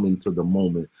to come into the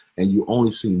moment, and you only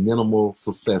see minimal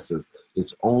successes.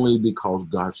 It's only because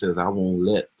God says, I won't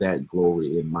let that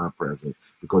glory in my presence,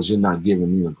 because you're not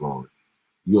giving me the glory.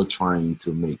 You're trying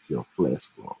to make your flesh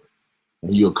glory.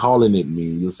 And you're calling it me,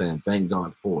 and you're saying, thank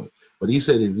God for it. But he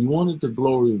said, if you wanted to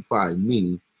glorify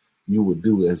me, you would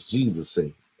do as Jesus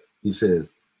says. He says,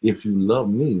 if you love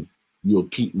me, you'll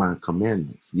keep my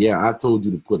commandments. Yeah, I told you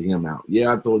to put him out.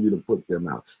 Yeah, I told you to put them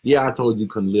out. Yeah, I told you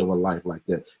couldn't live a life like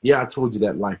that. Yeah, I told you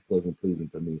that life wasn't pleasing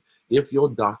to me. If your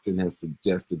doctrine has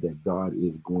suggested that God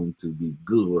is going to be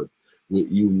good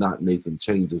with you not making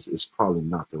changes, it's probably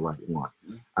not the right one.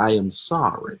 I am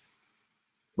sorry,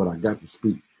 but I got to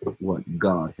speak what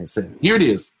God has said. Here it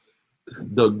is.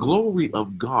 The glory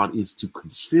of God is to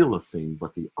conceal a thing,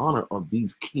 but the honor of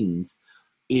these kings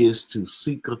is to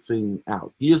seek a thing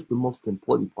out. Here's the most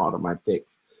important part of my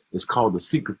text. It's called the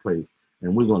secret place,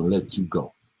 and we're going to let you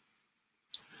go.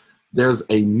 There's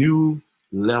a new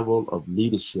level of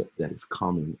leadership that is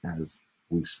coming as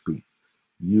we speak.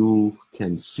 You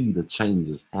can see the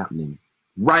changes happening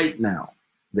right now.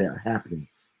 They're happening.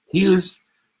 Here's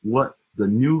what the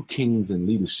new kings in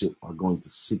leadership are going to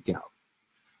seek out.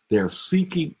 They're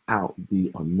seeking out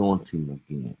the anointing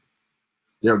again.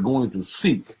 They're going to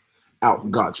seek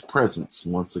out God's presence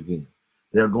once again.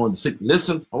 They're going to seek,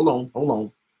 listen, hold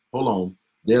on.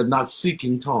 They're not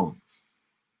seeking tongues.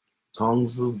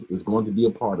 Tongues is going to be a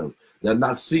part of it. They're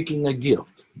not seeking a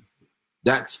gift.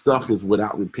 That stuff is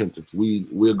without repentance.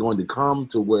 We're going to come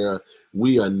to where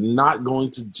we are not going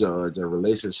to judge a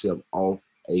relationship off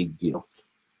a gift.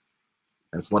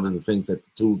 That's one of the things that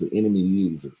the tools the enemy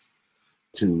uses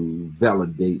to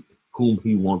validate whom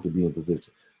he wants to be in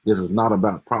position. This is not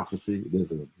about prophecy.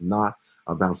 This is not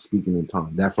about speaking in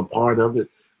tongues. That's a part of it.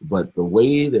 But the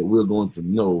way that we're going to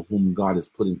know whom God has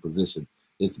put in position,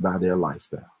 it's by their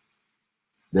lifestyle.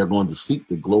 They're going to seek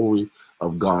the glory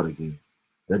of God again.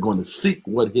 They're going to seek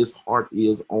what his heart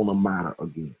is on a matter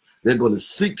again. They're going to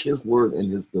seek his word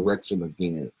and his direction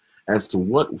again as to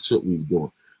what should we do.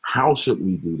 How should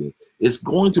we do this? It's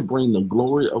going to bring the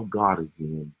glory of God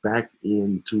again back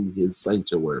into his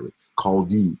sanctuary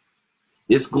called you.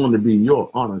 It's going to be your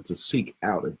honor to seek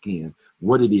out again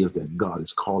what it is that God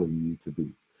is calling you to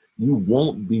be. You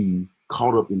won't be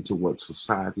caught up into what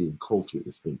society and culture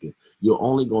is thinking. You're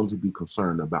only going to be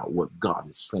concerned about what God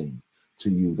is saying to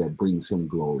you that brings him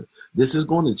glory. This is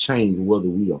going to change whether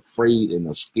we are afraid and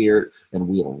are scared and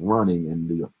we are running, and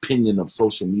the opinion of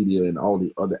social media and all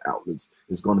the other outlets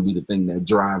is going to be the thing that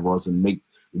drive us and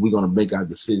we're going to make our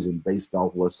decision based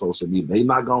off what social media. They're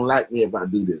not going to like me if I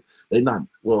do this. They're not.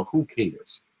 Well, who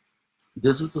cares?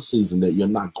 This is the season that you're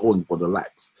not going for the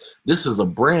likes. This is a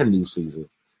brand new season.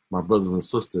 My brothers and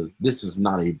sisters, this is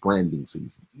not a branding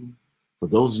season. For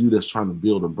those of you that's trying to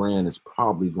build a brand, it's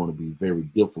probably going to be very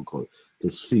difficult to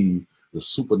see the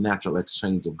supernatural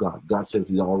exchange of God. God says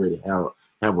he already have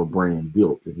a brand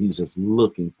built, and he's just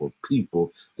looking for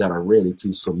people that are ready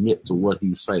to submit to what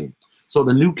he's saying. So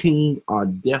the new king are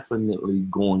definitely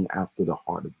going after the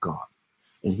heart of God.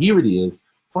 And here it is,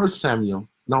 2 Samuel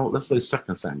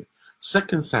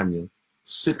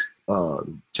 6,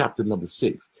 chapter number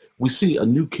 6. We see a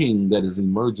new king that is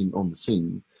emerging on the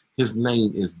scene. His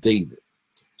name is David.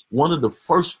 One of the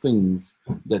first things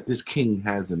that this king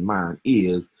has in mind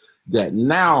is that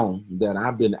now that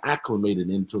I've been acclimated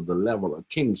into the level of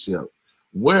kingship,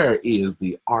 where is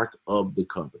the Ark of the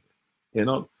Covenant? You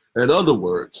know, in other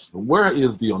words, where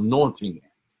is the anointing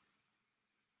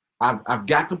at? I've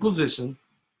got the position.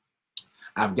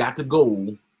 I've got the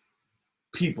goal.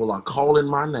 People are calling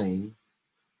my name.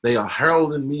 They are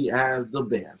heralding me as the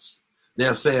best.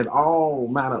 They're saying all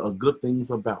manner of good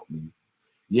things about me.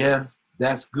 Yes,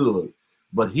 that's good.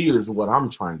 But here's what I'm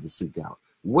trying to seek out.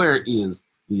 Where is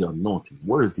the anointing?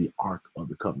 Where is the Ark of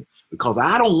the Covenant? Because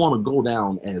I don't want to go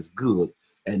down as good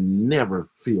and never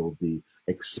feel the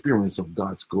experience of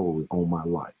God's glory on my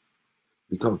life.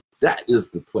 Because that is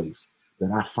the place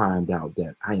that I find out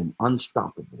that I am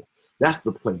unstoppable. That's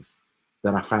the place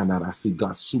that I find out I see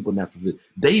God's supernatural.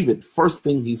 David, first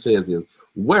thing he says is,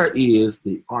 where is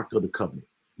the Ark of the Covenant?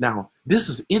 Now, this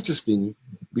is interesting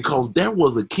because there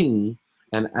was a king,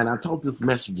 and I taught this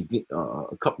message again,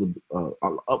 a couple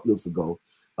of uplifts ago.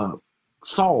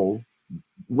 Saul,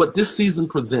 what this season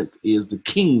presents is the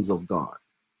kings of God.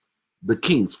 The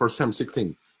kings, 1 Samuel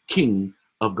 16, king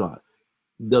of God.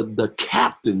 The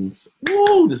captains,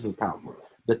 whoa, this is powerful.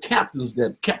 The captains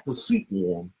that kept the seat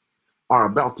warm are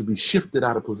about to be shifted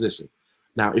out of position.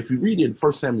 Now, if you read in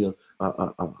 1 Samuel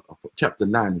chapter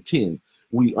 9 and 10,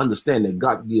 we understand that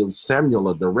God gives Samuel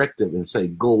a directive and say,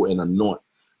 go and anoint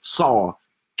Saul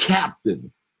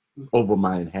captain over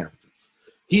my inheritance.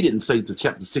 He didn't say to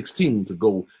chapter 16 to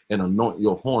go and anoint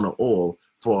your horn of oil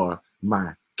for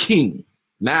my king.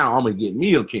 Now I'm going to get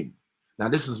me a king. Now,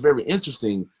 this is very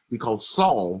interesting because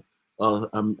Saul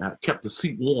kept the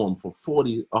seat warm for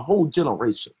a whole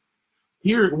generation.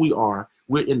 Here we are,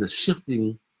 we're in the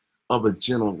shifting of a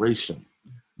generation.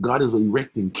 God is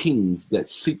erecting kings that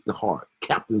seek the heart.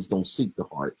 Captains don't seek the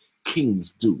heart,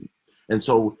 kings do. And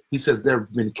so he says there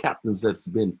have been captains that's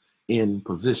been in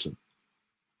position.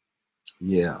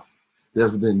 Yeah,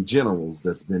 there's been generals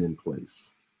that's been in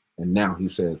place. And now he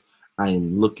says, I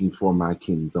am looking for my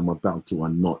kings. I'm about to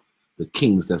anoint the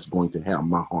kings that's going to have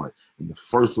my heart. And the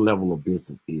first level of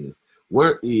business is,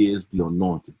 where is the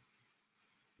anointing?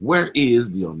 Where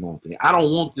is the anointing? I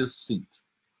don't want this seat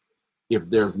if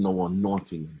there's no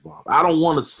anointing involved. I don't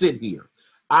want to sit here.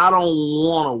 I don't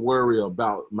want to worry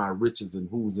about my riches and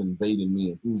who's invading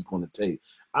me and who's going to take.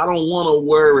 I don't want to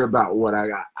worry about what I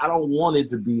got. I don't want it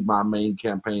to be my main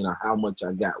campaign or how much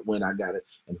I got, when I got it,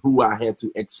 and who I had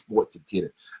to export to get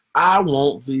it. I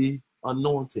want the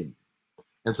anointing.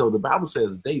 And so the Bible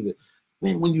says, David,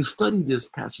 man, when you study this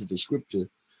passage of scripture,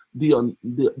 the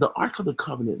Ark of the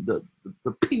Covenant,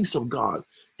 the peace of God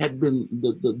had been,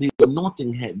 the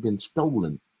anointing had been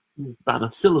stolen by the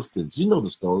Philistines. You know the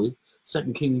story,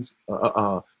 2 Kings,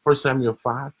 1 Samuel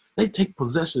 5. They took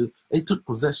possession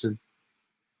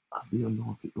of the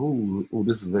anointing. Oh,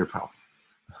 this is very powerful.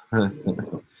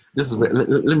 This is very,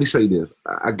 let me say this.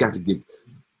 I got to get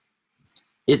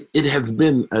it. It has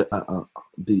been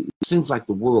it seems like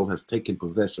the world has taken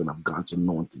possession of God's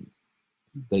anointing.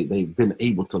 They've been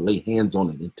able to lay hands on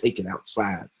it and take it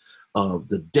outside of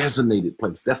the designated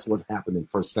place. That's what's happened in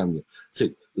 1 Samuel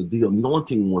 6. The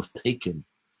anointing was taken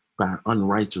by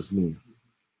unrighteous men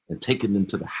and taken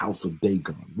into the house of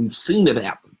Dagon. We've seen it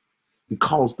happen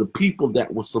because the people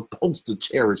that were supposed to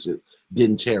cherish it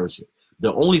didn't cherish it.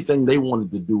 The only thing they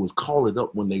wanted to do was call it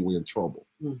up when they were in trouble.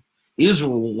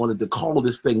 Israel wanted to call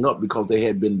this thing up because they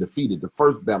had been defeated. The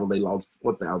first battle, they lost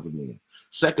 4,000 men.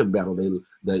 Second battle,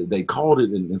 they called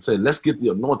it and said, let's get the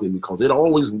anointing because it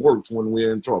always works when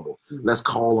we're in trouble. Let's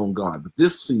call on God. But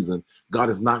this season, God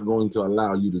is not going to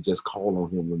allow you to just call on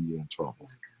him when you're in trouble.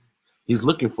 He's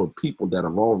looking for people that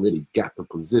have already got the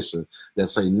position that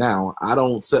say, now, I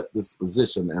don't accept this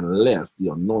position unless the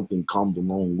anointing comes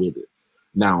along with it.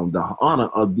 Now, the honor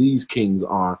of these kings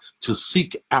are to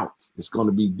seek out. It's going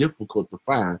to be difficult to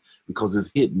find because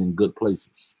it's hidden in good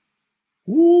places.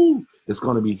 Woo! It's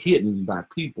going to be hidden by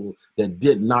people that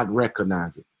did not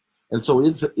recognize it. And so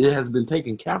it has been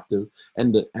taken captive.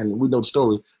 And we know the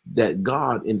story that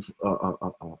God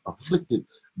afflicted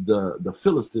the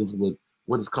Philistines with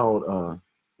what is called,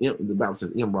 the Bible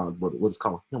says Imrod, but what's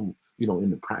called him, in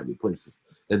the private places.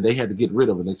 And they had to get rid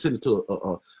of it. They sent it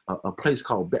to a place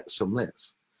called Bet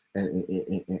Shemesh,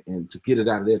 and to get it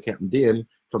out of their camp. And then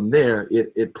from there,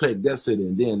 it plagued that city.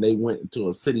 And then they went into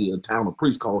a town of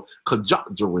priests called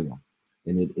Kajatjerim.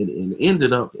 And it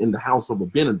ended up in the house of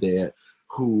Abinadab,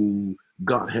 who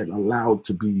God had allowed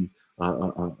to be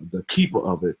the keeper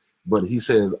of it. But he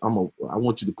says, I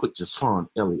want you to put your son,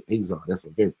 Eleazar. That's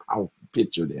a very powerful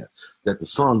picture there, that the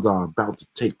sons are about to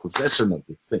take possession of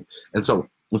the thing. And so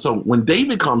when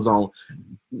David comes on,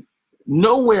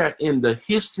 nowhere in the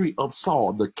history of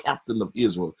Saul, the captain of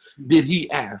Israel, did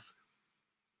he ask,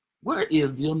 where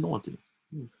is the anointing?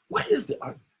 Where is the,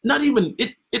 not even,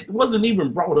 it wasn't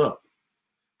even brought up.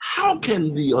 How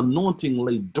can the anointing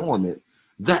lay dormant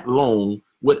that long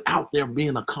without there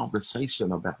being a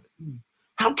conversation about it?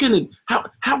 How can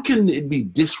it be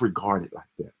disregarded like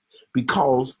that?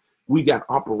 Because we got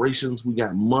operations, we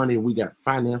got money, we got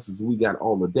finances, we got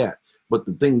all of that. But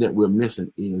the thing that we're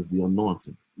missing is the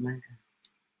anointing.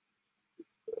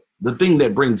 The thing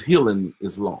that brings healing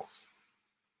is lost.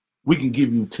 We can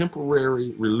give you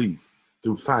temporary relief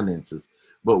through finances,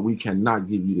 but we cannot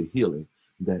give you the healing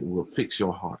that will fix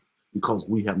your heart because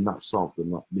we have not sought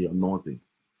the anointing.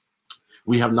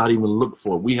 We have not even looked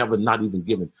for it. We have not even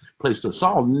given place to.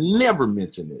 Saul never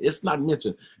mentioned it. It's not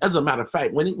mentioned. As a matter of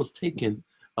fact, when it was taken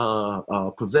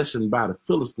possession by the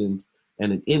Philistines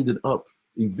and it ended up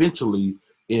eventually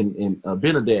in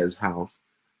Abinadab's house,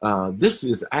 this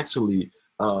is actually,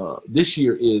 this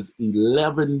year is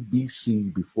 11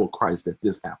 BC before Christ that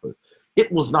this happened.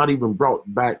 It was not even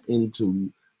brought back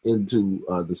into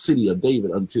the city of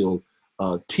David until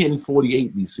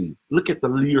 1048 BC. Look at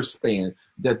the year span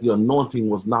that the anointing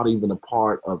was not even a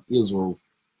part of Israel's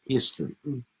history.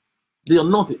 The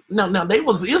anointing. Now they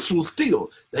was Israel still.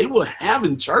 They were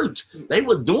having church. They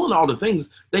were doing all the things.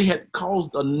 They had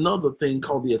caused another thing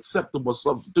called the acceptable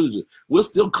substitution. We're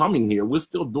still coming here. We're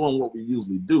still doing what we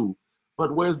usually do.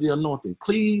 But where's the anointing?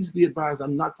 Please be advised,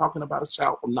 I'm not talking about a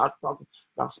shout. I'm not talking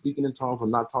about speaking in tongues.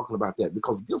 I'm not talking about that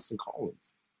because gifts and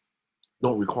callings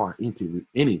don't require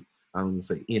any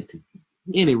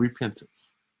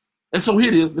repentance. And so here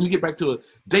it is. Let me get back to it.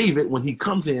 David, when he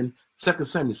comes in 2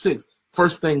 Samuel 6,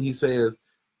 first thing he says,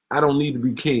 I don't need to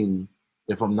be king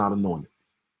if I'm not anointed.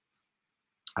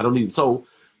 I don't need. So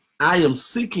I am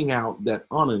seeking out that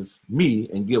honors me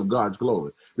and give God's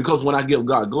glory. Because when I give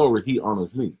God glory, he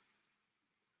honors me.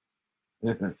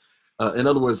 In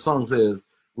other words, the song says,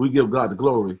 we give God the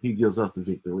glory, he gives us the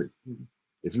victory.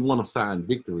 If you want to find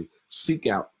victory, seek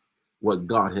out what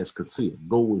God has concealed.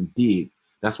 Go and dig.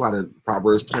 That's why the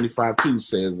Proverbs 25:2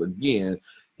 says, again,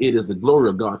 it is the glory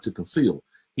of God to conceal.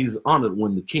 He's honored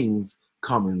when the kings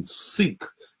come and seek.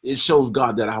 It shows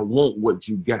God that I want what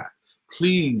you got.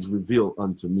 Please reveal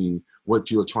unto me what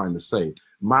you're trying to say.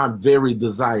 My very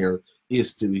desire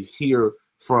is to hear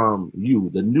from you.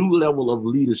 The new level of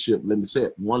leadership, let me say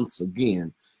it once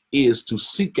again, is to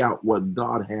seek out what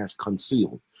God has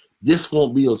concealed. This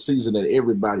won't be a season that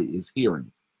everybody is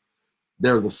hearing.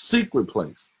 There's a secret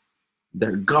place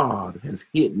that God has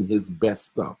hidden his best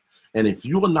stuff. And if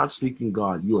you are not seeking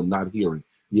God, you are not hearing.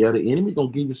 Yeah, the enemy gonna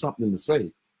give you something to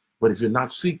say. But if you're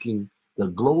not seeking the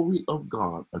glory of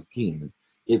God again,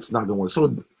 it's not gonna work.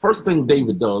 So first thing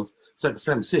David does, 2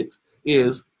 Samuel 6,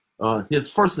 is his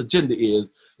first agenda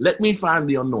is, let me find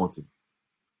the anointing.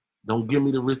 Don't give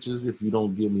me the riches if you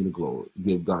don't give me the glory.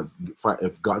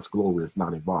 If God's glory is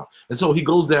not involved. And so he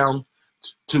goes down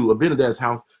to Abinadab's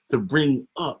house to bring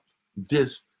up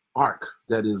this ark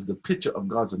that is the picture of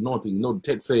God's anointing. You know, the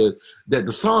text says that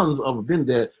the sons of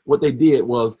Abinadab, what they did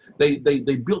was they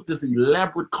built this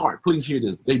elaborate cart. Please hear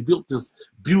this. They built this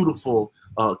beautiful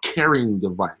carrying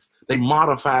device. They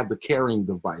modified the carrying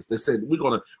device. They said, we're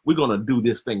gonna do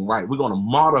this thing right. We're gonna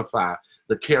modify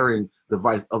the carrying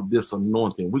device of this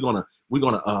anointing. We're gonna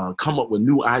come up with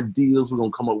new ideas. We're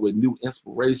gonna come up with new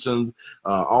inspirations.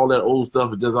 All that old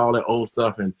stuff is just all that old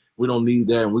stuff, and we don't need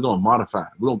that. And we're gonna modify it.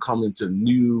 We're gonna come into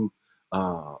new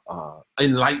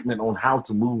enlightenment on how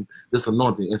to move this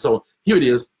anointing. And so here it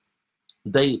is.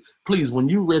 Please, when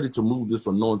you're ready to move this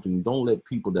anointing, don't let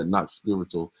people that are not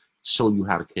spiritual show you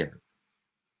how to carry.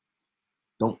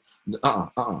 Don't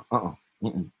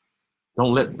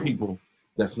let people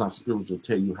that's not spiritual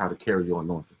tell you how to carry your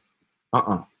anointing.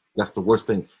 That's the worst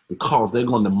thing, because they're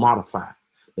going to modify.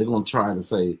 They're going to try to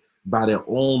say by their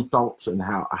own thoughts and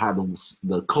how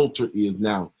the culture is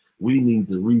now, we need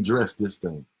to redress this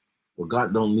thing. Well,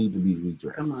 God don't need to be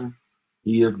redressed. Come on.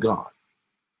 He is God.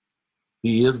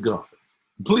 He is God.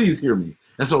 Please hear me.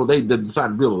 And so they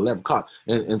decided to build a lamp cot.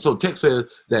 And so text says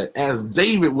that as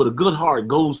David with a good heart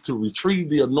goes to retrieve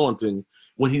the anointing,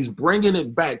 when he's bringing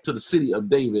it back to the city of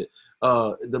David,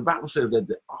 the Bible says that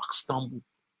the ox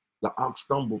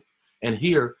stumbled. And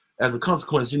here, as a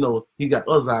consequence, you know, he got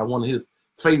Uzziah, one of his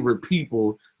favorite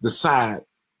people, decide,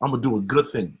 I'm going to do a good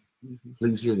thing.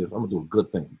 Please hear this. I'm going to do a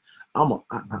good thing. I'm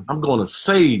going to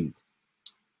save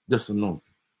this anointing.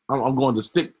 I'm going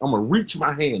to reach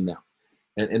my hand now.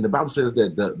 And the Bible says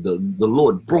that the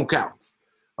Lord broke out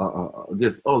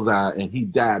against Uzziah, and he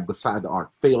died beside the ark,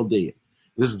 fell dead.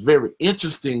 This is very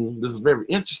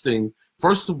interesting.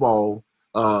 First of all,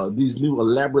 these new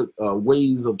elaborate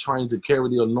ways of trying to carry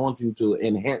the anointing to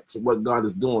enhance what God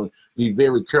is doing, be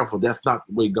very careful. That's not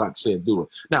the way God said do it.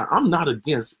 Now, I'm not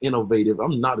against innovative.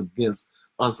 I'm not against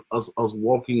us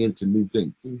walking into new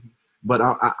things. But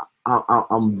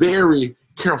I'm very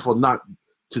careful not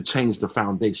to change the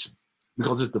foundation.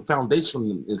 Because if the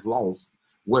foundation is lost,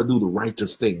 where do the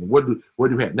righteous stand? Where do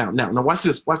you have now? Watch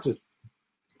this.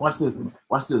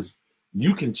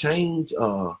 You can change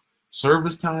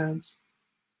service times.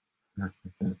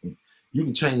 You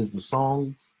can change the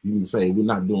songs. You can say we're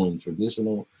not doing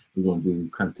traditional. We're going to do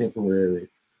contemporary.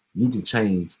 You can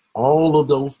change all of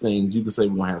those things. You can say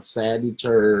we're going to have Saturday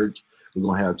church. We're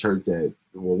going to have church at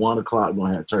 1 o'clock. We're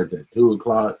going to have church at 2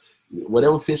 o'clock.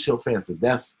 Whatever fits your fancy.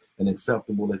 That's an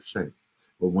acceptable exchange.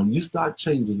 But when you start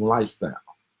changing lifestyle,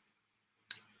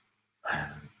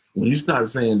 when you start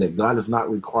saying that God is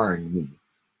not requiring me,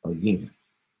 again,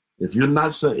 if you're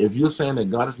saying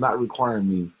that God is not requiring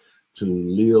me to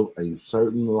live a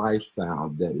certain lifestyle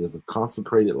that is a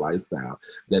consecrated lifestyle,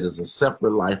 that is a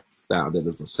separate lifestyle, that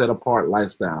is a set apart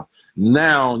lifestyle,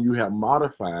 now you have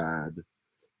modified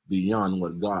beyond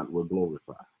what God will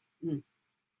glorify.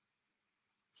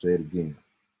 Say it again.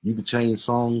 You can change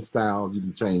song style, you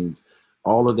can change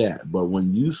all of that. But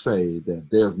when you say that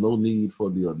there's no need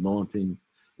for the anointing,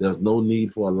 there's no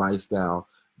need for a lifestyle,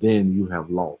 then you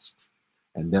have lost.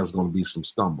 And there's going to be some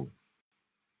stumbling.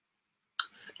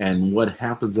 And what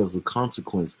happens as a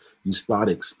consequence, you start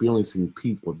experiencing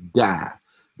people die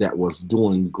that was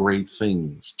doing great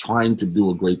things, trying to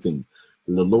do a great thing.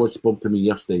 The Lord spoke to me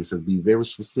yesterday. He says, be very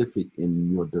specific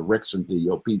in your direction to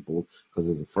your people, because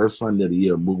it's the first Sunday of the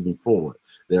year moving forward.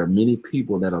 There are many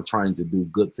people that are trying to do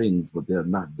good things, but they're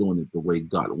not doing it the way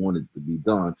God wanted it to be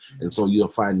done. And so you're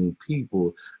finding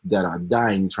people that are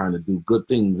dying trying to do good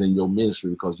things in your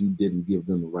ministry because you didn't give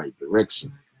them the right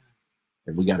direction.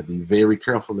 And we got to be very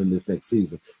careful in this next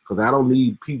season, because I don't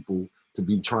need people to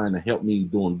be trying to help me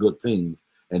doing good things,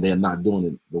 and they're not doing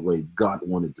it the way God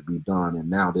wanted it to be done. And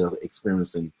now they're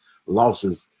experiencing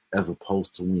losses as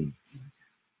opposed to wins.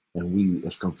 And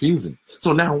it's confusing.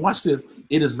 So now watch this.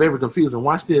 It is very confusing.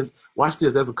 Watch this. Watch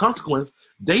this. As a consequence,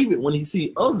 David, when he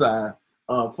see Uzziah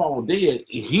fall dead,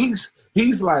 he's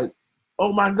like,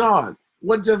 oh my God,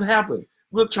 what just happened?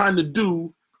 We're trying to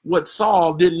do what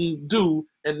Saul didn't do,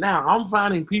 and now I'm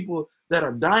finding people that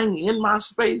are dying in my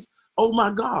space. Oh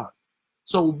my God.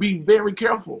 So be very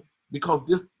careful, because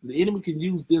the enemy can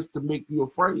use this to make you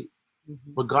afraid.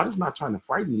 But God is not trying to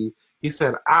frighten you. He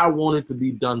said, I want it to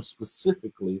be done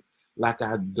specifically like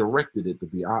I directed it to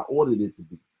be. I ordered it to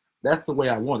be. That's the way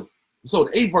I want it. So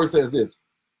the 8th verse says this.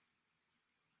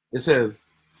 It says,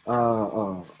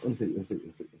 let me see.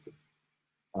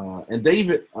 And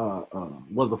David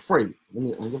was afraid.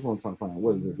 That's what I'm trying to find.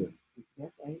 What is this?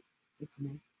 That's 8. 6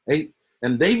 and 8.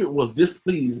 And David was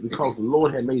displeased because the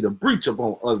Lord had made a breach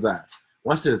upon Uzziah.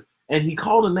 Watch this. And he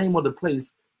called the name of the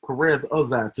place Perez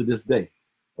Uzziah to this day.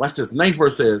 Watch this. 9th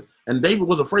verse says, and David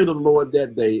was afraid of the Lord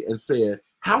that day and said,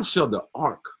 how shall the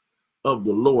ark of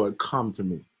the Lord come to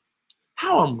me?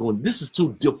 How I'm going? This is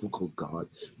too difficult, God.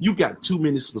 You got too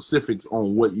many specifics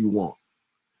on what you want.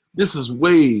 This is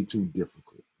way too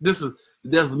difficult.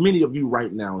 There's many of you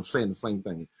right now saying the same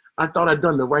thing. I thought I'd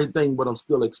done the right thing, but I'm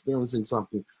still experiencing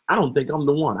something. I don't think I'm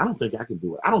the one. I don't think I can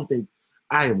do it. I don't think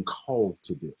I am called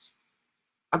to this.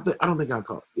 I don't think I'm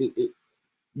called.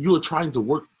 You are trying to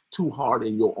work too hard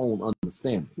in your own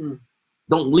understanding.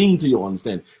 Don't lean to your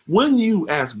understanding. When you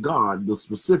ask God the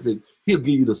specific, he'll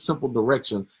give you the simple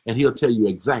direction and he'll tell you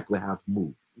exactly how to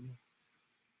move.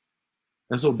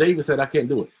 And so David said, I can't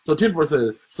do it. So 10 verse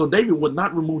says, so David would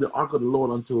not remove the ark of the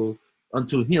Lord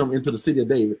unto him into the city of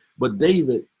David, but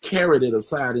David carried it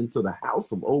aside into the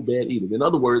house of Obed-Edom. In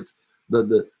other words,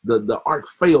 the ark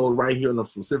failed right here in a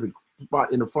specific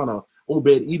spot in the front of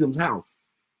Obed-Edom's house.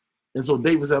 And so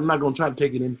David said, I'm not going to try to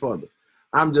take it any further.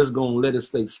 I'm just going to let it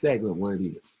stay stagnant where it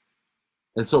is.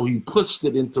 And so he pushed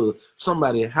it into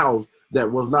somebody's house that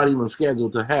was not even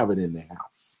scheduled to have it in their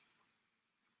house.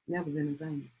 That was in his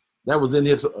anger. That was in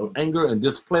his anger and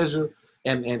displeasure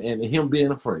and him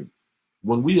being afraid.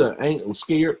 When we are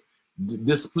scared,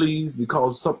 displeased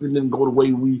because something didn't go the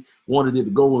way we wanted it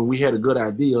to go and we had a good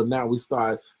idea, now we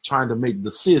start trying to make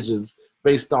decisions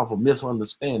based off of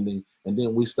misunderstanding, and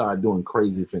then we start doing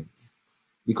crazy things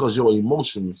because your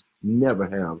emotions never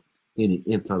have any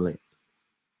intellect.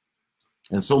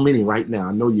 And so many right now,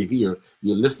 I know you're here,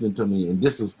 you're listening to me, and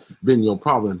this has been your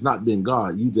problem. It's not been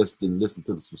God. You just didn't listen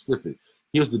to the specific.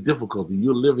 Here's the difficulty.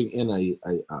 You're living in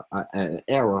an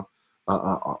era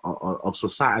of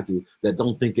society that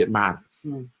don't think it matters.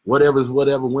 Whatever is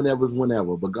whatever, whenever is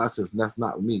whenever. But God says, that's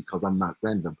not me because I'm not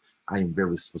random. I am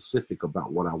very specific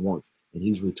about what I want. And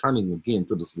he's returning again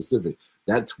to the specific.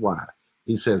 That's why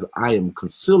he says, I am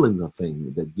concealing a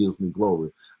thing that gives me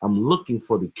glory. I'm looking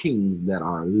for the kings that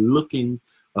are looking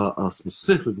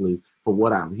specifically for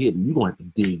what I've hidden. You're going to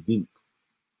have to dig deep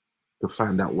to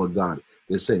find out what God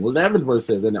is saying. 11th verse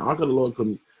says, and the ark of the Lord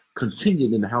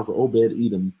continued in the house of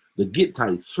Obed-Edom the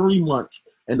Gittite 3 months,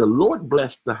 and the Lord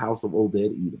blessed the house of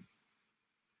Obed-Edom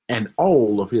and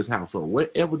all of his household.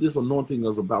 Wherever this anointing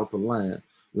is about to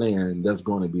land, that's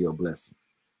going to be a blessing.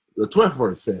 The 12th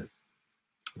verse says,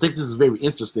 I think this is very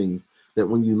interesting that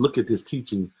when you look at this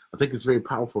teaching, I think it's very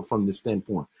powerful from this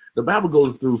standpoint. The Bible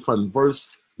goes through from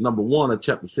verse number 1 of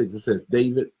chapter 6, it says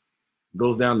David,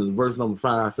 goes down to verse number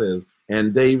 5, says,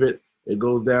 and David. It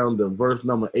goes down to verse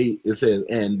number 8, it says,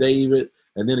 and David.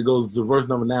 And then it goes to verse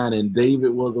number 9, and David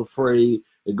was afraid.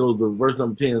 It goes to verse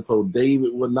number 10, so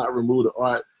David would not remove the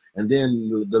ark. And then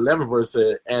the 11th verse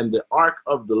said, and the ark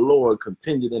of the Lord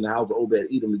continued in the house of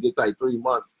Obed-Edom the Gittite 3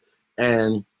 months,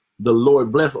 and the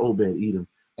Lord blessed Obed-Edom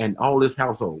and all his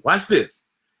household. Watch this.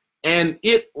 And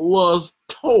it was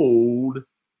told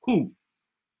who?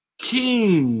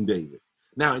 King David.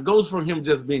 Now it goes from him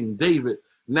just being David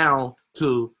now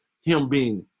to him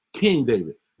being King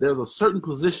David. There's a certain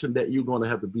position that you're going to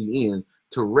have to be in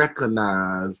to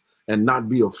recognize and not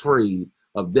be afraid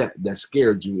of that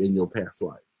scared you in your past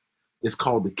life. It's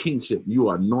called the kingship. You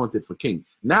are anointed for king.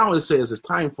 Now it says it's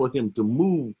time for him to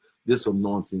move this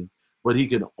anointing, but he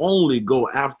can only go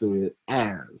after it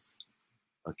as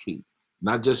a king,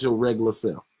 not just your regular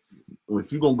self.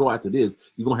 If you're going to go after this,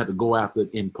 you're going to have to go after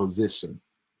it in position.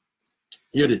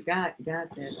 Here it is. God that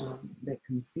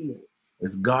conceals.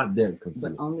 It's God that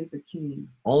conceals. But only the king.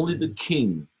 Only the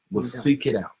king will seek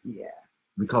it out. Yeah.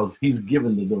 Because he's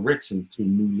given the direction to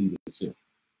new leadership.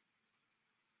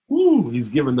 Woo, he's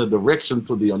given the direction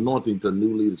to the anointing to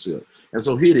new leadership. And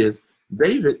so here it is.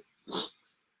 David,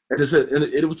 and it said, and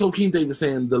it was so King David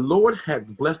saying, the Lord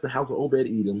had blessed the house of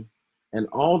Obed-Edom and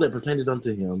all that pertained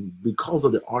unto him because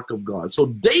of the ark of God. So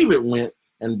David went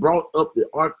and brought up the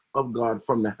ark of God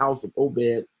from the house of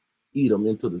Obed-Edom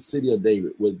into the city of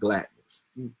David with gladness.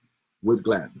 With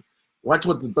gladness. Watch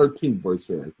what the 13th verse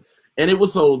says. And it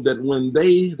was so that when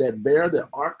they that bear the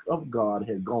ark of God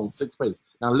had gone 6 paces.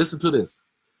 Now listen to this.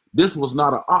 This was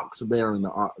not an ox bearing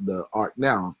the ark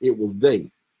now. It was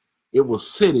they. It was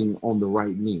sitting on the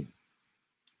right men.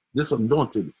 This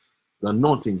the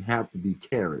anointing had to be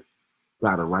carried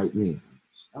by the right men.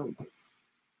 Oh.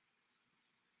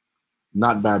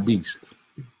 Not by beast.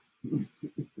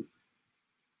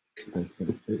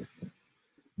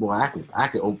 Boy, I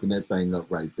could open that thing up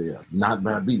right there. Not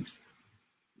by beast.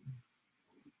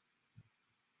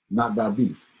 Not by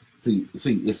beast. See,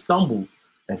 it stumbled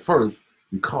at first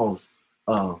because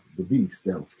of the beast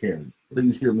that was carried.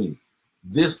 Please hear me.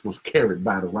 This was carried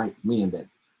by the right men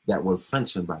that was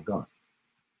sanctioned by God.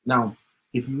 Now,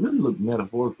 if you really look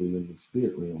metaphorically in the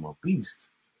spirit realm, a beast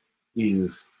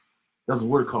there's a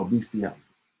word called bestiality.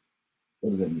 What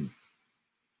does that mean?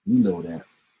 You know that.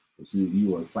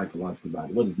 You are a psychological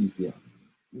body. What is bestiality?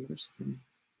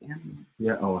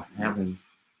 Yeah, or having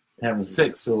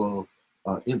sex or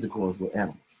intercourse with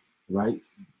animals, right?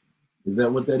 Is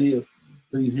that what that is?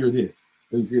 Please hear this.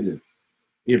 Please hear this.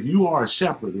 If you are a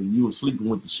shepherd and you are sleeping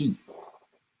with the sheep,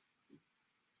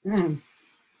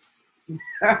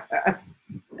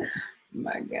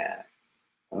 My God.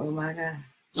 Oh my God.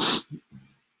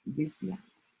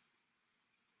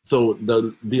 so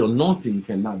the anointing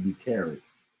cannot be carried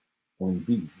on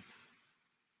beast.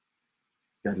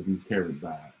 It's got to be carried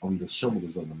on the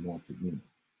shoulders of anointed men.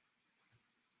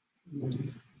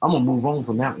 I'm gonna move on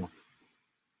from that one.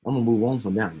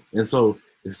 And so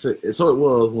it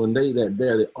was when they that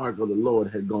bear the ark of the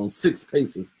Lord had gone 6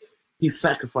 paces, he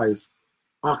sacrificed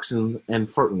oxen and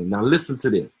firstling. Now listen to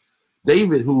this.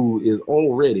 David, who is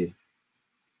already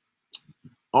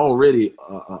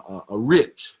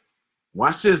rich.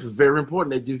 Watch this. It's very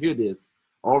important that you hear this.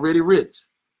 Already rich.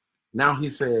 Now he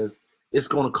says, it's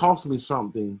going to cost me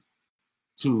something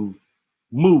to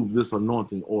move this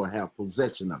anointing or have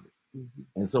possession of it.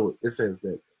 And so it says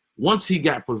that once he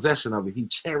got possession of it, he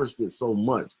cherished it so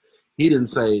much. He didn't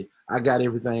say, I got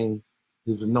everything.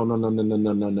 He said, no.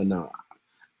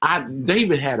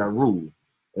 David had a rule.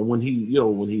 And when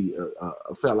he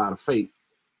fell out of faith,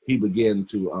 he began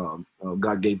to,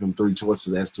 God gave him 3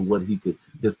 choices as to what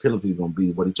his penalty was going to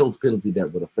be. But he chose penalty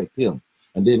that would affect him.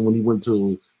 And then when he went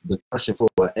to the question for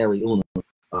Ariuna,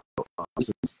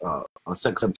 this is 2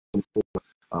 Samuel 24,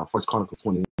 1 Chronicles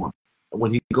 21.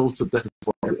 When he goes to the threshing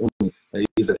floor,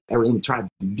 he said Ariuna tried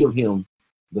to give him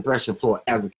the threshing floor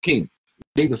as a king.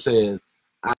 David says,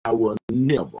 I will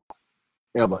never,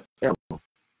 ever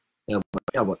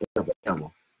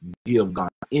give God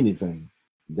anything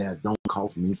that don't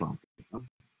cost me something.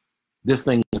 This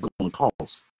thing is going to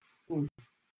cost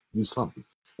you something.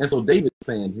 And so David's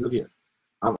saying, look here,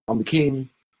 I'm the king,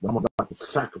 but I'm about to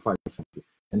sacrifice something.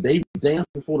 And David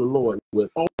danced before the Lord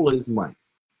with all of his might.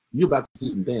 You're about to see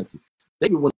some dancing.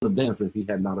 David wouldn't have danced if he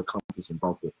had not accomplished and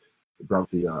brought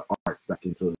the ark back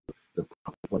into the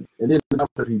proper place. And then the Bible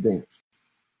says he danced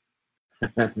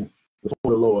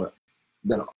before the Lord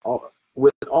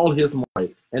with all his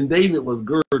might. And David was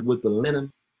girded with the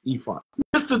linen ephod.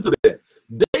 Listen to that.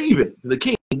 David, the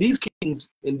king, these kings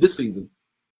in this season,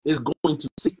 is going to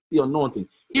seek the anointing.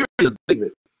 Here is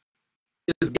David.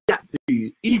 It's got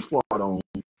the ephod on,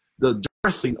 the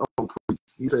dressing of a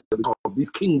priest. He says, because these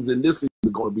kings in this season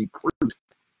are going to be priests.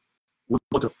 We're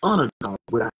going to honor God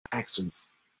with our actions.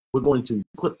 We're going to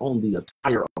put on the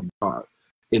attire of God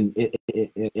in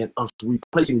us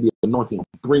replacing the anointing,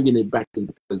 bringing it back in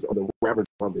because of the reverence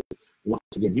of it. Once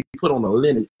again, he put on a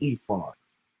linen ephod.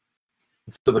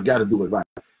 So I got to do it right.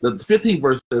 The 15th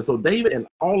verse says, so David and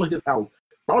all of his house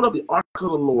brought up the ark of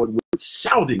the Lord with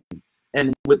shouting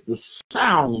and with the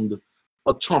sound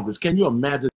of trumpets. Can you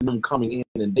imagine them coming in?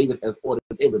 And David has ordered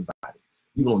everybody.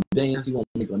 You're going to dance, you're going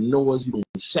to make a noise, you're going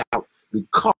to shout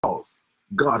because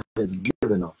God has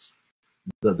given us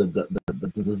the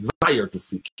desire to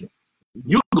seek him.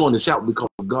 You're going to shout because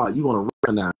God, you're going to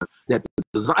recognize that the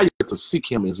desire to seek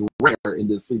him is rare in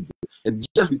this season. And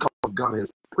just because God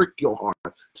has pricked your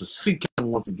heart to seek him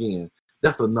once again,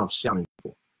 that's enough shouting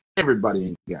for. Everybody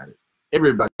ain't got it.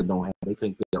 Everybody don't have it. They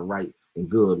think they're right and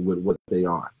good with what they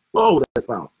are. Oh, that's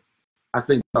powerful. I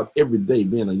think about every day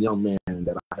being a young man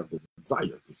that I have the desire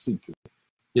to seek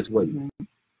his ways.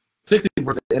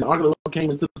 16%. And the ark of the Lord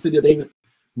came into the city of David.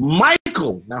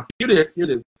 Michael, now hear this. Now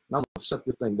I'm going to shut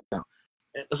this thing down.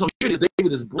 And so here it is.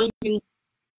 David is bringing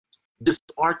this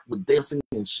ark with dancing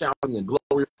and shouting and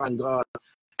glorifying God.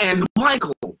 And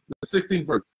Michael, the 16th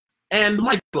verse. And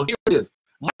Michael, here it is.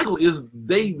 Michael is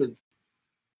David's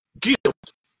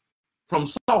gift from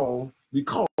Saul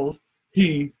because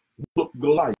he whooped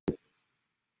Goliath.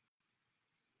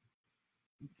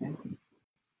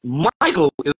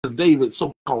 Michael is David's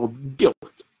so-called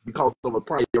gift because of a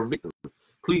prior victory.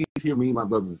 Please hear me, my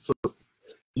brothers and sisters.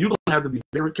 You're going to have to be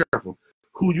very careful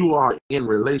who you are in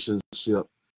relationship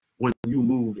when you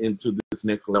move into this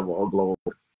next level of glory.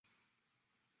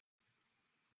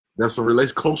 That's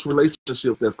a close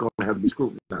relationship that's going to have to be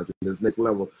scrutinized in this next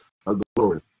level of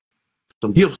glory.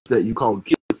 Some gifts that you call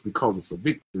gifts because it's a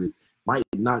victory might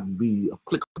not be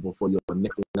applicable for your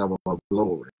next level of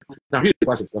glory. Now, here,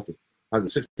 watch this.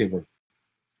 16th verse.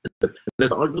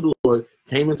 There's an ark of the Lord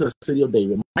came into the city of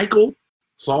David. Michael,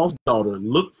 Saul's daughter,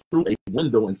 looked through a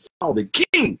window and saw the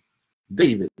king,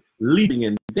 David, leaping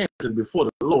and dancing before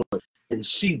the Lord, and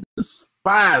she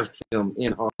despised him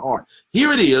in her heart.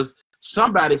 Here it is,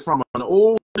 somebody from an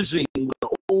old regime, with an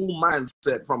old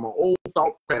mindset, from an old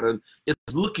thought pattern, is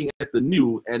looking at the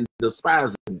new and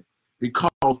despising it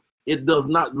because it does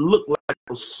not look like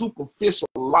a superficial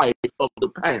life of the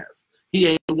past. He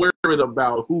ain't worried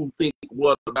about who think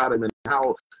what about him and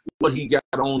how what he got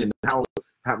on and how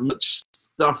much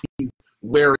stuff he's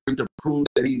wearing to prove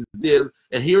that he's this.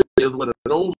 And here it is with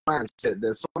an old mindset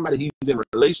that somebody he's in a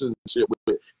relationship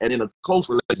with and in a close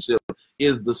relationship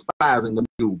is despising the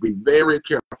new. Be very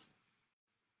careful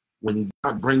when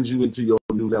God brings you into your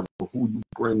new level, who you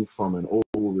bring from an old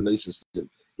relationship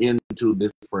into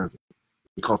this present,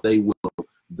 because they will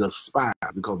despise,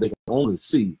 because they can only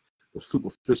see the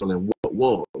superficial and what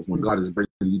was when God is bringing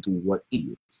you to what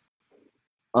is.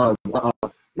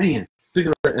 Man,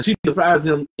 and she defies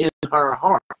him in her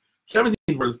heart. 17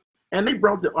 verse. And they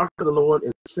brought the ark of the Lord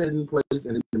and set it in place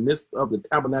and in the midst of the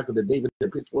tabernacle that David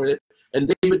had pitched for it.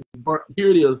 And David, here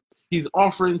it is, he's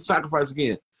offering sacrifice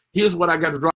again. Here's what I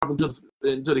got to drop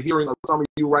into the hearing of some of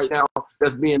you right now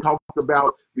that's being talked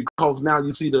about, because now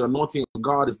you see the anointing of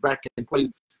God is back in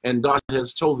place and God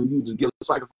has chosen you to give a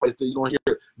sacrifice to. You're going to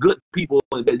hear good people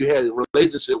that you had a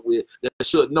relationship with that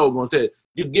should know going to say,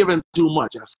 you're giving too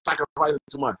much, you're sacrificing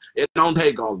too much. It don't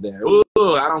take all that.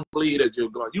 Oh, I don't believe that you're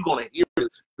going to hear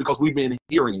it because we've been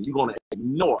hearing it. You're going to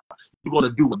ignore. You're going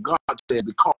to do what God said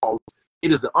because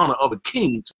it is the honor of a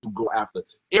king to go after.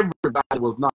 Everybody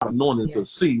was not anointed to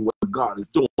see what God is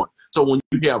doing. So when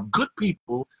you have good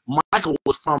people, Michael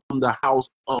was from the house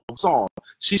of Saul.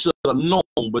 She should have known,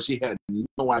 but she had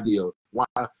no idea. Why?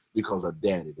 Because her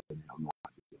daddy didn't have no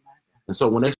idea. And so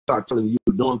when they start telling you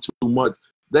you're doing too much,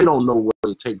 they don't know what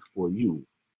it takes for you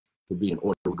to be in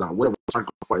order with God. Whatever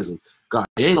sacrifices God,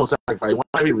 there ain't no sacrifice.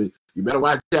 You better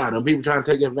watch out. Them people trying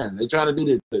to take advantage. They trying to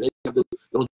do this.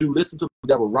 Don't you listen to the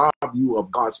devil rob you of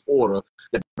God's order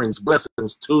that brings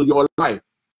blessings to your life.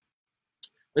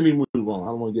 Let me move on. I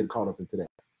don't want to get caught up into that.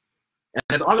 And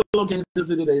as Ark came to the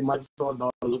city, they might saw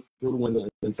daughter look through the window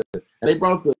and said, and they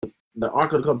brought the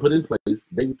Ark of the Covenant put in place.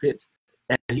 David pitched,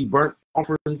 and he burnt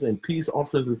offerings and peace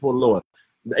offerings before the Lord.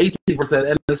 The 18th verse said,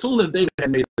 and as soon as David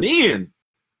had made an end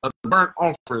of the burnt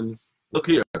offerings, look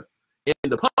here, in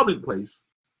the public place,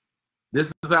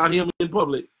 this is how him in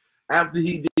public, after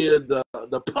he did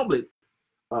the public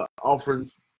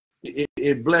offerings,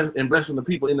 it blessed and blessing the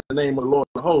people in the name of the Lord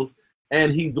of hosts,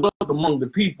 and he dwelt among the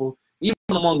people, even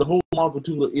among the whole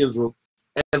multitude of Israel,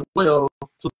 as well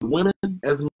to the women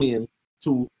as men,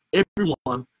 to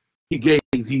everyone he gave,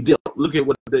 he dealt. Look at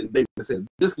what David said.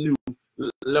 This new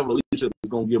level of leadership is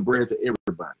going to give bread to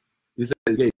everybody. He said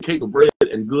he gave cake of bread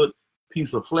and good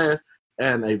piece of flesh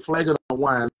and a flagon of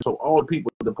wine. So all the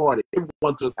people departed,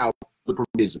 everyone to his house with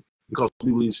provision, because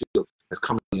new leadership is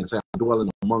coming and saying, I'm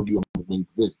dwelling among you and bringing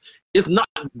provision. It's not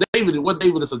David, what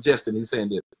David is suggesting. He's saying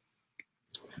that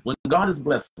when God is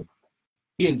blessing,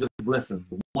 he ain't just blessing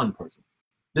one person.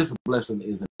 This blessing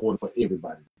is in order for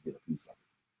everybody to get a piece of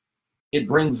it. It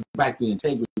brings back the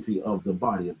integrity of the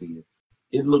body of the.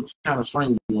 It looks kind of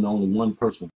strange when only one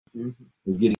person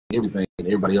is getting everything and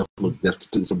everybody else looks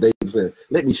destitute. So David said,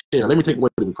 let me share. Let me take away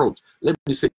the reproach. Let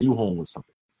me send you home with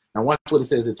something. Now watch what it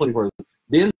says in 21st.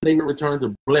 Then David returned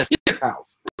to bless his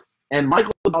house. And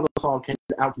Michael, the daughter of Saul, came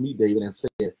out to meet David and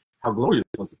said, how glorious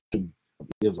was the king of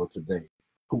Israel today,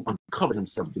 who uncovered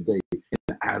himself today in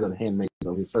the eyes of the handmaid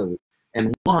of his servant.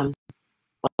 And one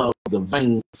of the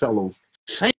vain fellows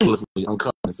shamelessly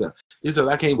uncovered himself. He said,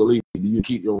 I can't believe you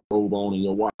keep your robe on and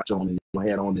your watch on and your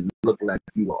hat on and look like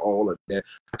you were all of that.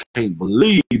 I can't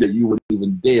believe that you would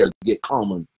even dare to get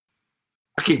common.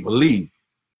 I can't believe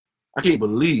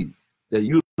that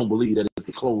you don't believe that it's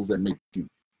the clothes that make you.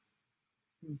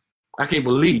 I can't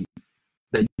believe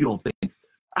that you don't think,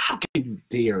 how can you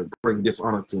dare bring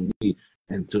dishonor to me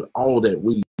and to all that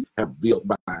we have built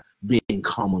by being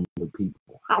common with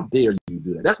people? How dare you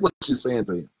do that? That's what she's saying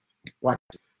to him. Watch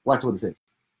what it says.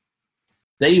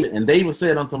 David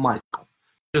said unto Michael,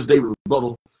 here's David's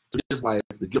rebuttal to his wife,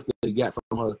 the gift that he got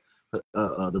from her,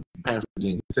 the pastor.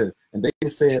 He said, and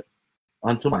David said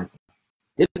unto Michael,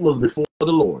 it was before the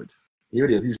Lord. Here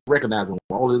it is. He's recognizing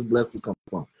where all his blessings come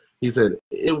from. He said,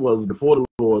 it was before the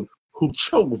Lord who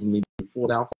chose me before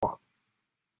thou father,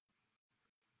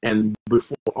 and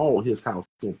before all his house,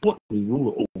 to appoint me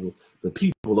ruler over the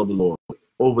people of the Lord,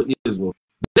 over Israel.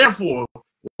 Therefore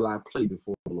will I play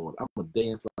before the Lord. I'm going to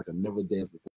dance like I never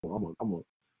danced before. I'm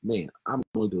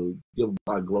going to give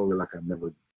God glory like I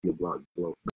never give God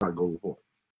glory before.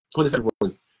 27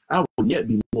 verse, I will yet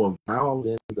be more vile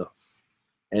than thus,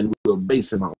 and will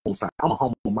base in my own sight. I'm going to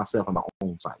humble myself in my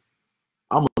own sight.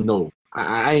 I'm going to know.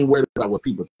 I ain't worried about what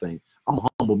people think. I'm going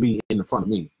to humble me in the front of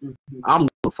me. I'm going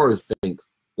to first think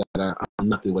that I'm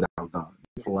nothing without God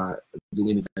before I do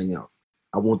anything else.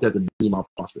 I want that to be my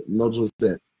posture. Notice what it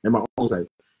said, in my own sight.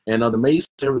 And the maid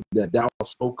servant that thou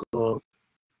spoke of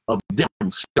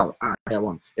them shall I have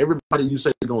on. Everybody you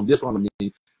say you're going to dishonor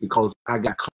me because I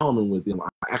got common with them,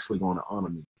 are actually going to honor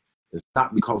me. It's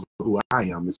not because of who I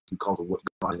am. It's because of what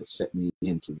God has set me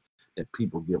into that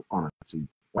people give honor to.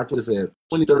 Watch what it says,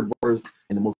 23rd verse,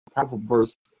 and the most powerful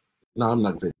verse. No, I'm not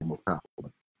going to say the most powerful,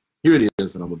 but here it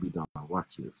is, and I'm going to be done.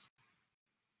 Watch this.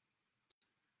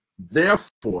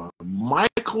 Therefore,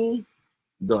 Michal,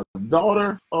 the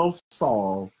daughter of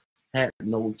Saul, had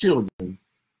no children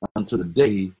until the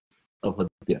day of her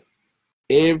death.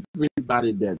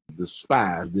 Everybody that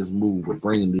despised this move of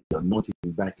bringing the anointing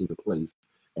back into place,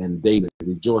 and David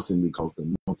rejoicing because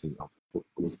the anointing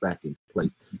was back in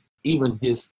place. Even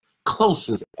his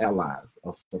closest allies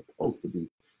are supposed to be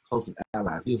closest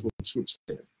allies. Here's what the scripture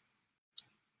says.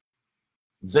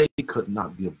 They could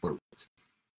not give birth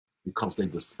because they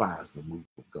despised the move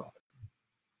of God.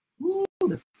 Woo.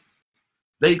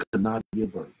 They could not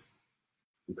give birth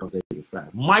because they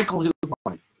despised. Michal, his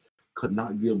wife, could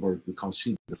not give birth because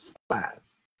she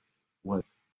despised what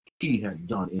he had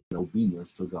done in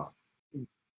obedience to God.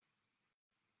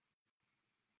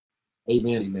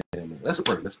 Amen, amen, amen. Let's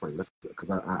pray,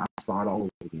 because I start all over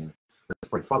again. Let's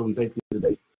pray. Father, we thank you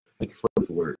today. Thank you for this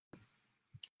word.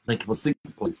 Thank you for seeking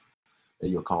the place that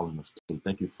you're calling us to.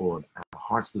 Thank you for our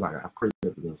heart's desire. I pray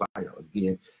that the desire,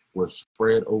 again, will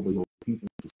spread over your people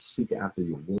to seek after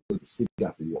your word, to seek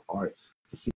after your heart,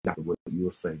 to seek after what you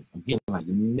are saying. Again, like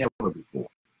never before.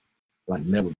 Like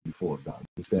never before, God.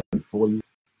 We stand before you.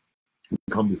 We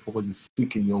come before you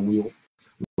seeking your will.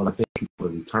 Lord, I thank you for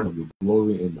the return of your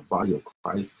glory in the body of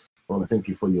Christ. Lord, I thank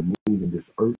you for your move in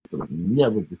this earth like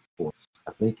never before.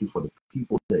 I thank you for the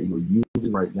people that you're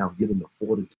using right now. Give them the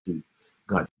fortitude.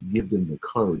 God, give them the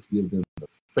courage. Give them the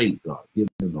faith, God. Give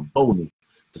them the boldness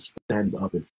to stand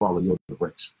up and follow your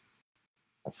direction.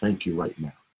 I thank you right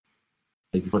now.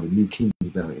 Thank you for the new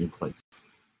kingdoms that are in place.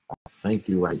 I thank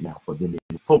you right now for them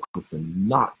being focused and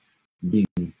not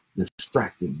being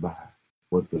distracted by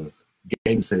what the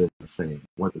game says are saying,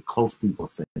 what the close people are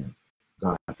saying.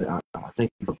 God, I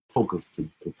thank you for focus to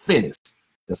finish.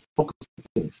 Let's focus to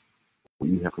finish what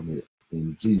you have committed.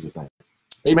 In Jesus' name.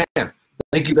 Amen.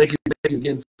 Thank you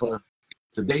again for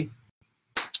today.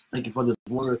 Thank you for this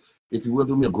word. If you will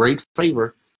do me a great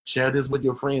favor, share this with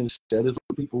your friends, share this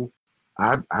with people.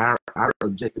 Our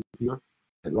objective here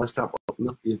at Lunchtime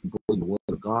Uplift is to bring the word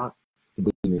of God, to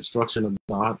bring the instruction of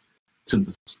God,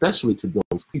 especially to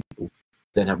those people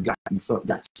that have got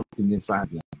something inside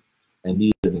them and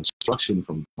need an instruction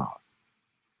from God.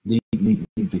 Need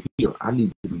to hear. I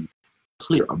need to be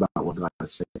clear about what God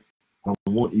has said. I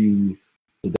don't want you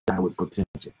to die with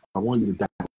potential. I want you to die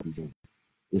with the dream.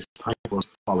 It's time for us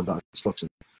to follow God's instruction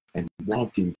and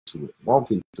walk into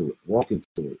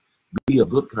it. Be of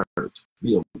good courage.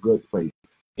 Be of good faith.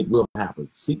 It will happen.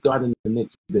 Seek God in the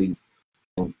next few days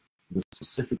on the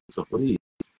specifics of what it is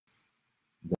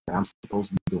that I'm supposed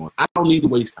to be doing. I don't need to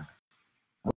waste time.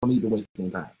 I don't need to waste no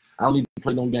time. I don't need to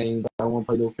play no games. I don't want to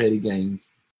play those petty games.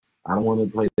 I don't want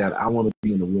to play that. I want to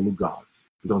be in the will of God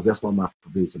because that's what my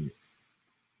provision is.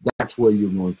 That's where you're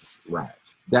going to rise.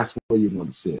 That's where you're going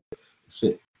to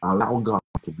sit. Allow God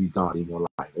to be God in your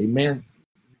life. Amen.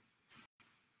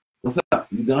 What's up?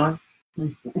 You done?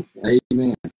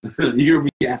 Amen. You hear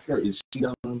me ask her, is she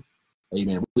done?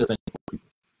 Amen. We're thankful people.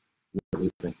 We're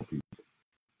really thankful people.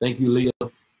 Thank you, Leah.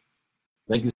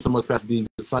 Thank you so much, Pastor D.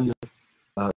 Sonia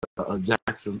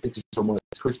Jackson. Thank you so much,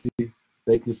 Christy.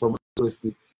 Thank you so much,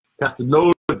 Christy. Pastor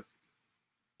Nolan. Thank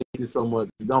you so much,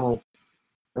 Donald.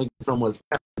 Thank you so much,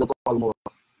 Pastor Baltimore.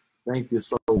 Thank you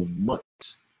so much.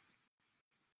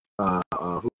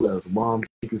 Who else? Mom,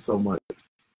 thank you so much.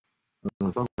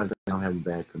 Sometimes I'm having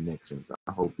bad connections.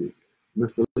 I hope it.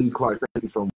 Mr. Lee Clark, thank you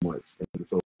so much. Thank you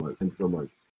so much. Thank you so much.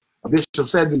 Bishop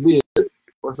Cedric Beard.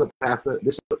 What's up, Pastor?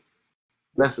 Bishop,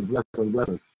 blessings.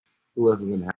 Who else is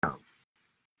in the house?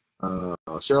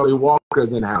 Shirley Walker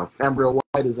is in the house. Tambria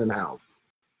White is in the house.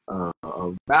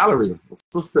 Valerie,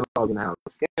 sister is in the house.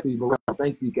 Kathy Burrell,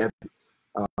 thank you, Kathy.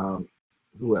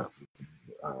 Who else?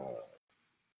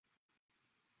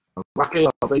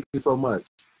 Raquel, thank you so much.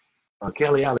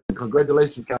 Kelly Allen,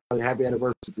 congratulations, Kelly. Happy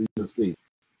anniversary to you and Steve.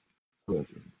 Who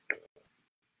else?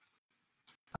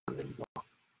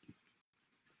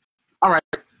 All right.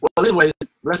 Well, anyways,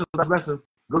 blessings.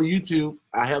 Go to YouTube.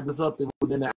 I have this up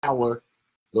within an hour.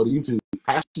 Go to YouTube.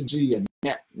 Pastor G and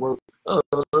Network of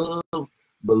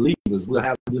Believers. We'll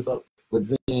have this up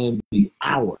within the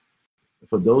hour.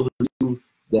 For those of you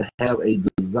that have a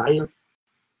desire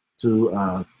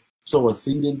to sow a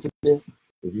seed into this,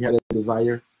 if you have a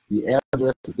desire, the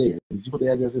address is there. Did you put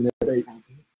the address in there, babe?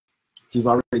 She's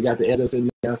already got the address in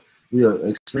there. We are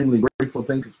extremely grateful,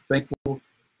 thankful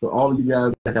to all of you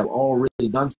guys that have already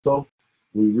done so.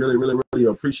 We really, really, really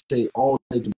appreciate all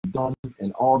that you've done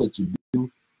and all that you do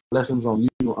blessings on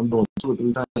you. I'm doing 2 or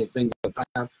 3 things at a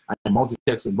time. I am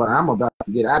multitasking, but I'm about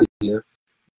to get out of here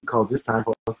because it's time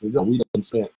for us to go. We done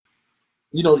spent,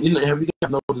 have you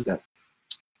guys noticed that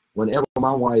whenever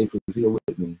my wife is here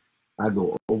with me, I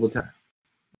go overtime.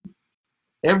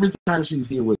 Every time she's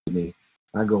here with me,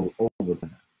 I go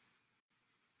overtime.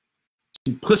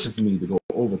 She pushes me to go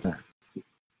overtime.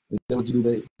 Is that what you do,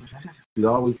 babe? She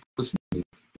always pushes me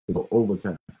to go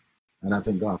overtime. And I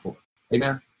thank God for it.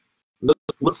 Amen.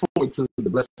 Look forward to the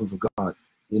blessings of God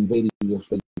invading your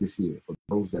space this year. For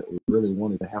those that really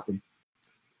want it to happen,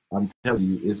 I'm telling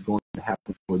you, it's going to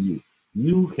happen for you.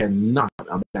 You cannot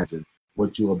imagine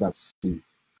what you're about to see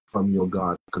from your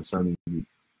God concerning you,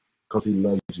 because he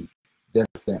loves you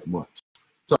just that much.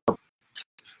 So,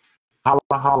 holla,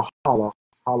 holla, holla,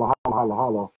 holla, holla, holla, holla,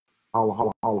 holla, holla,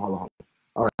 holla, holla, holla.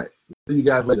 All right. See you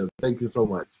guys later. Thank you so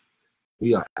much.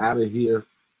 We are out of here.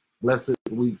 Blessed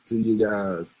week to you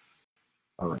guys.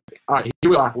 All right. All right. Here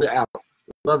we are. We're out.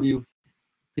 Love you.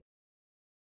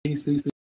 Peace, peace, peace.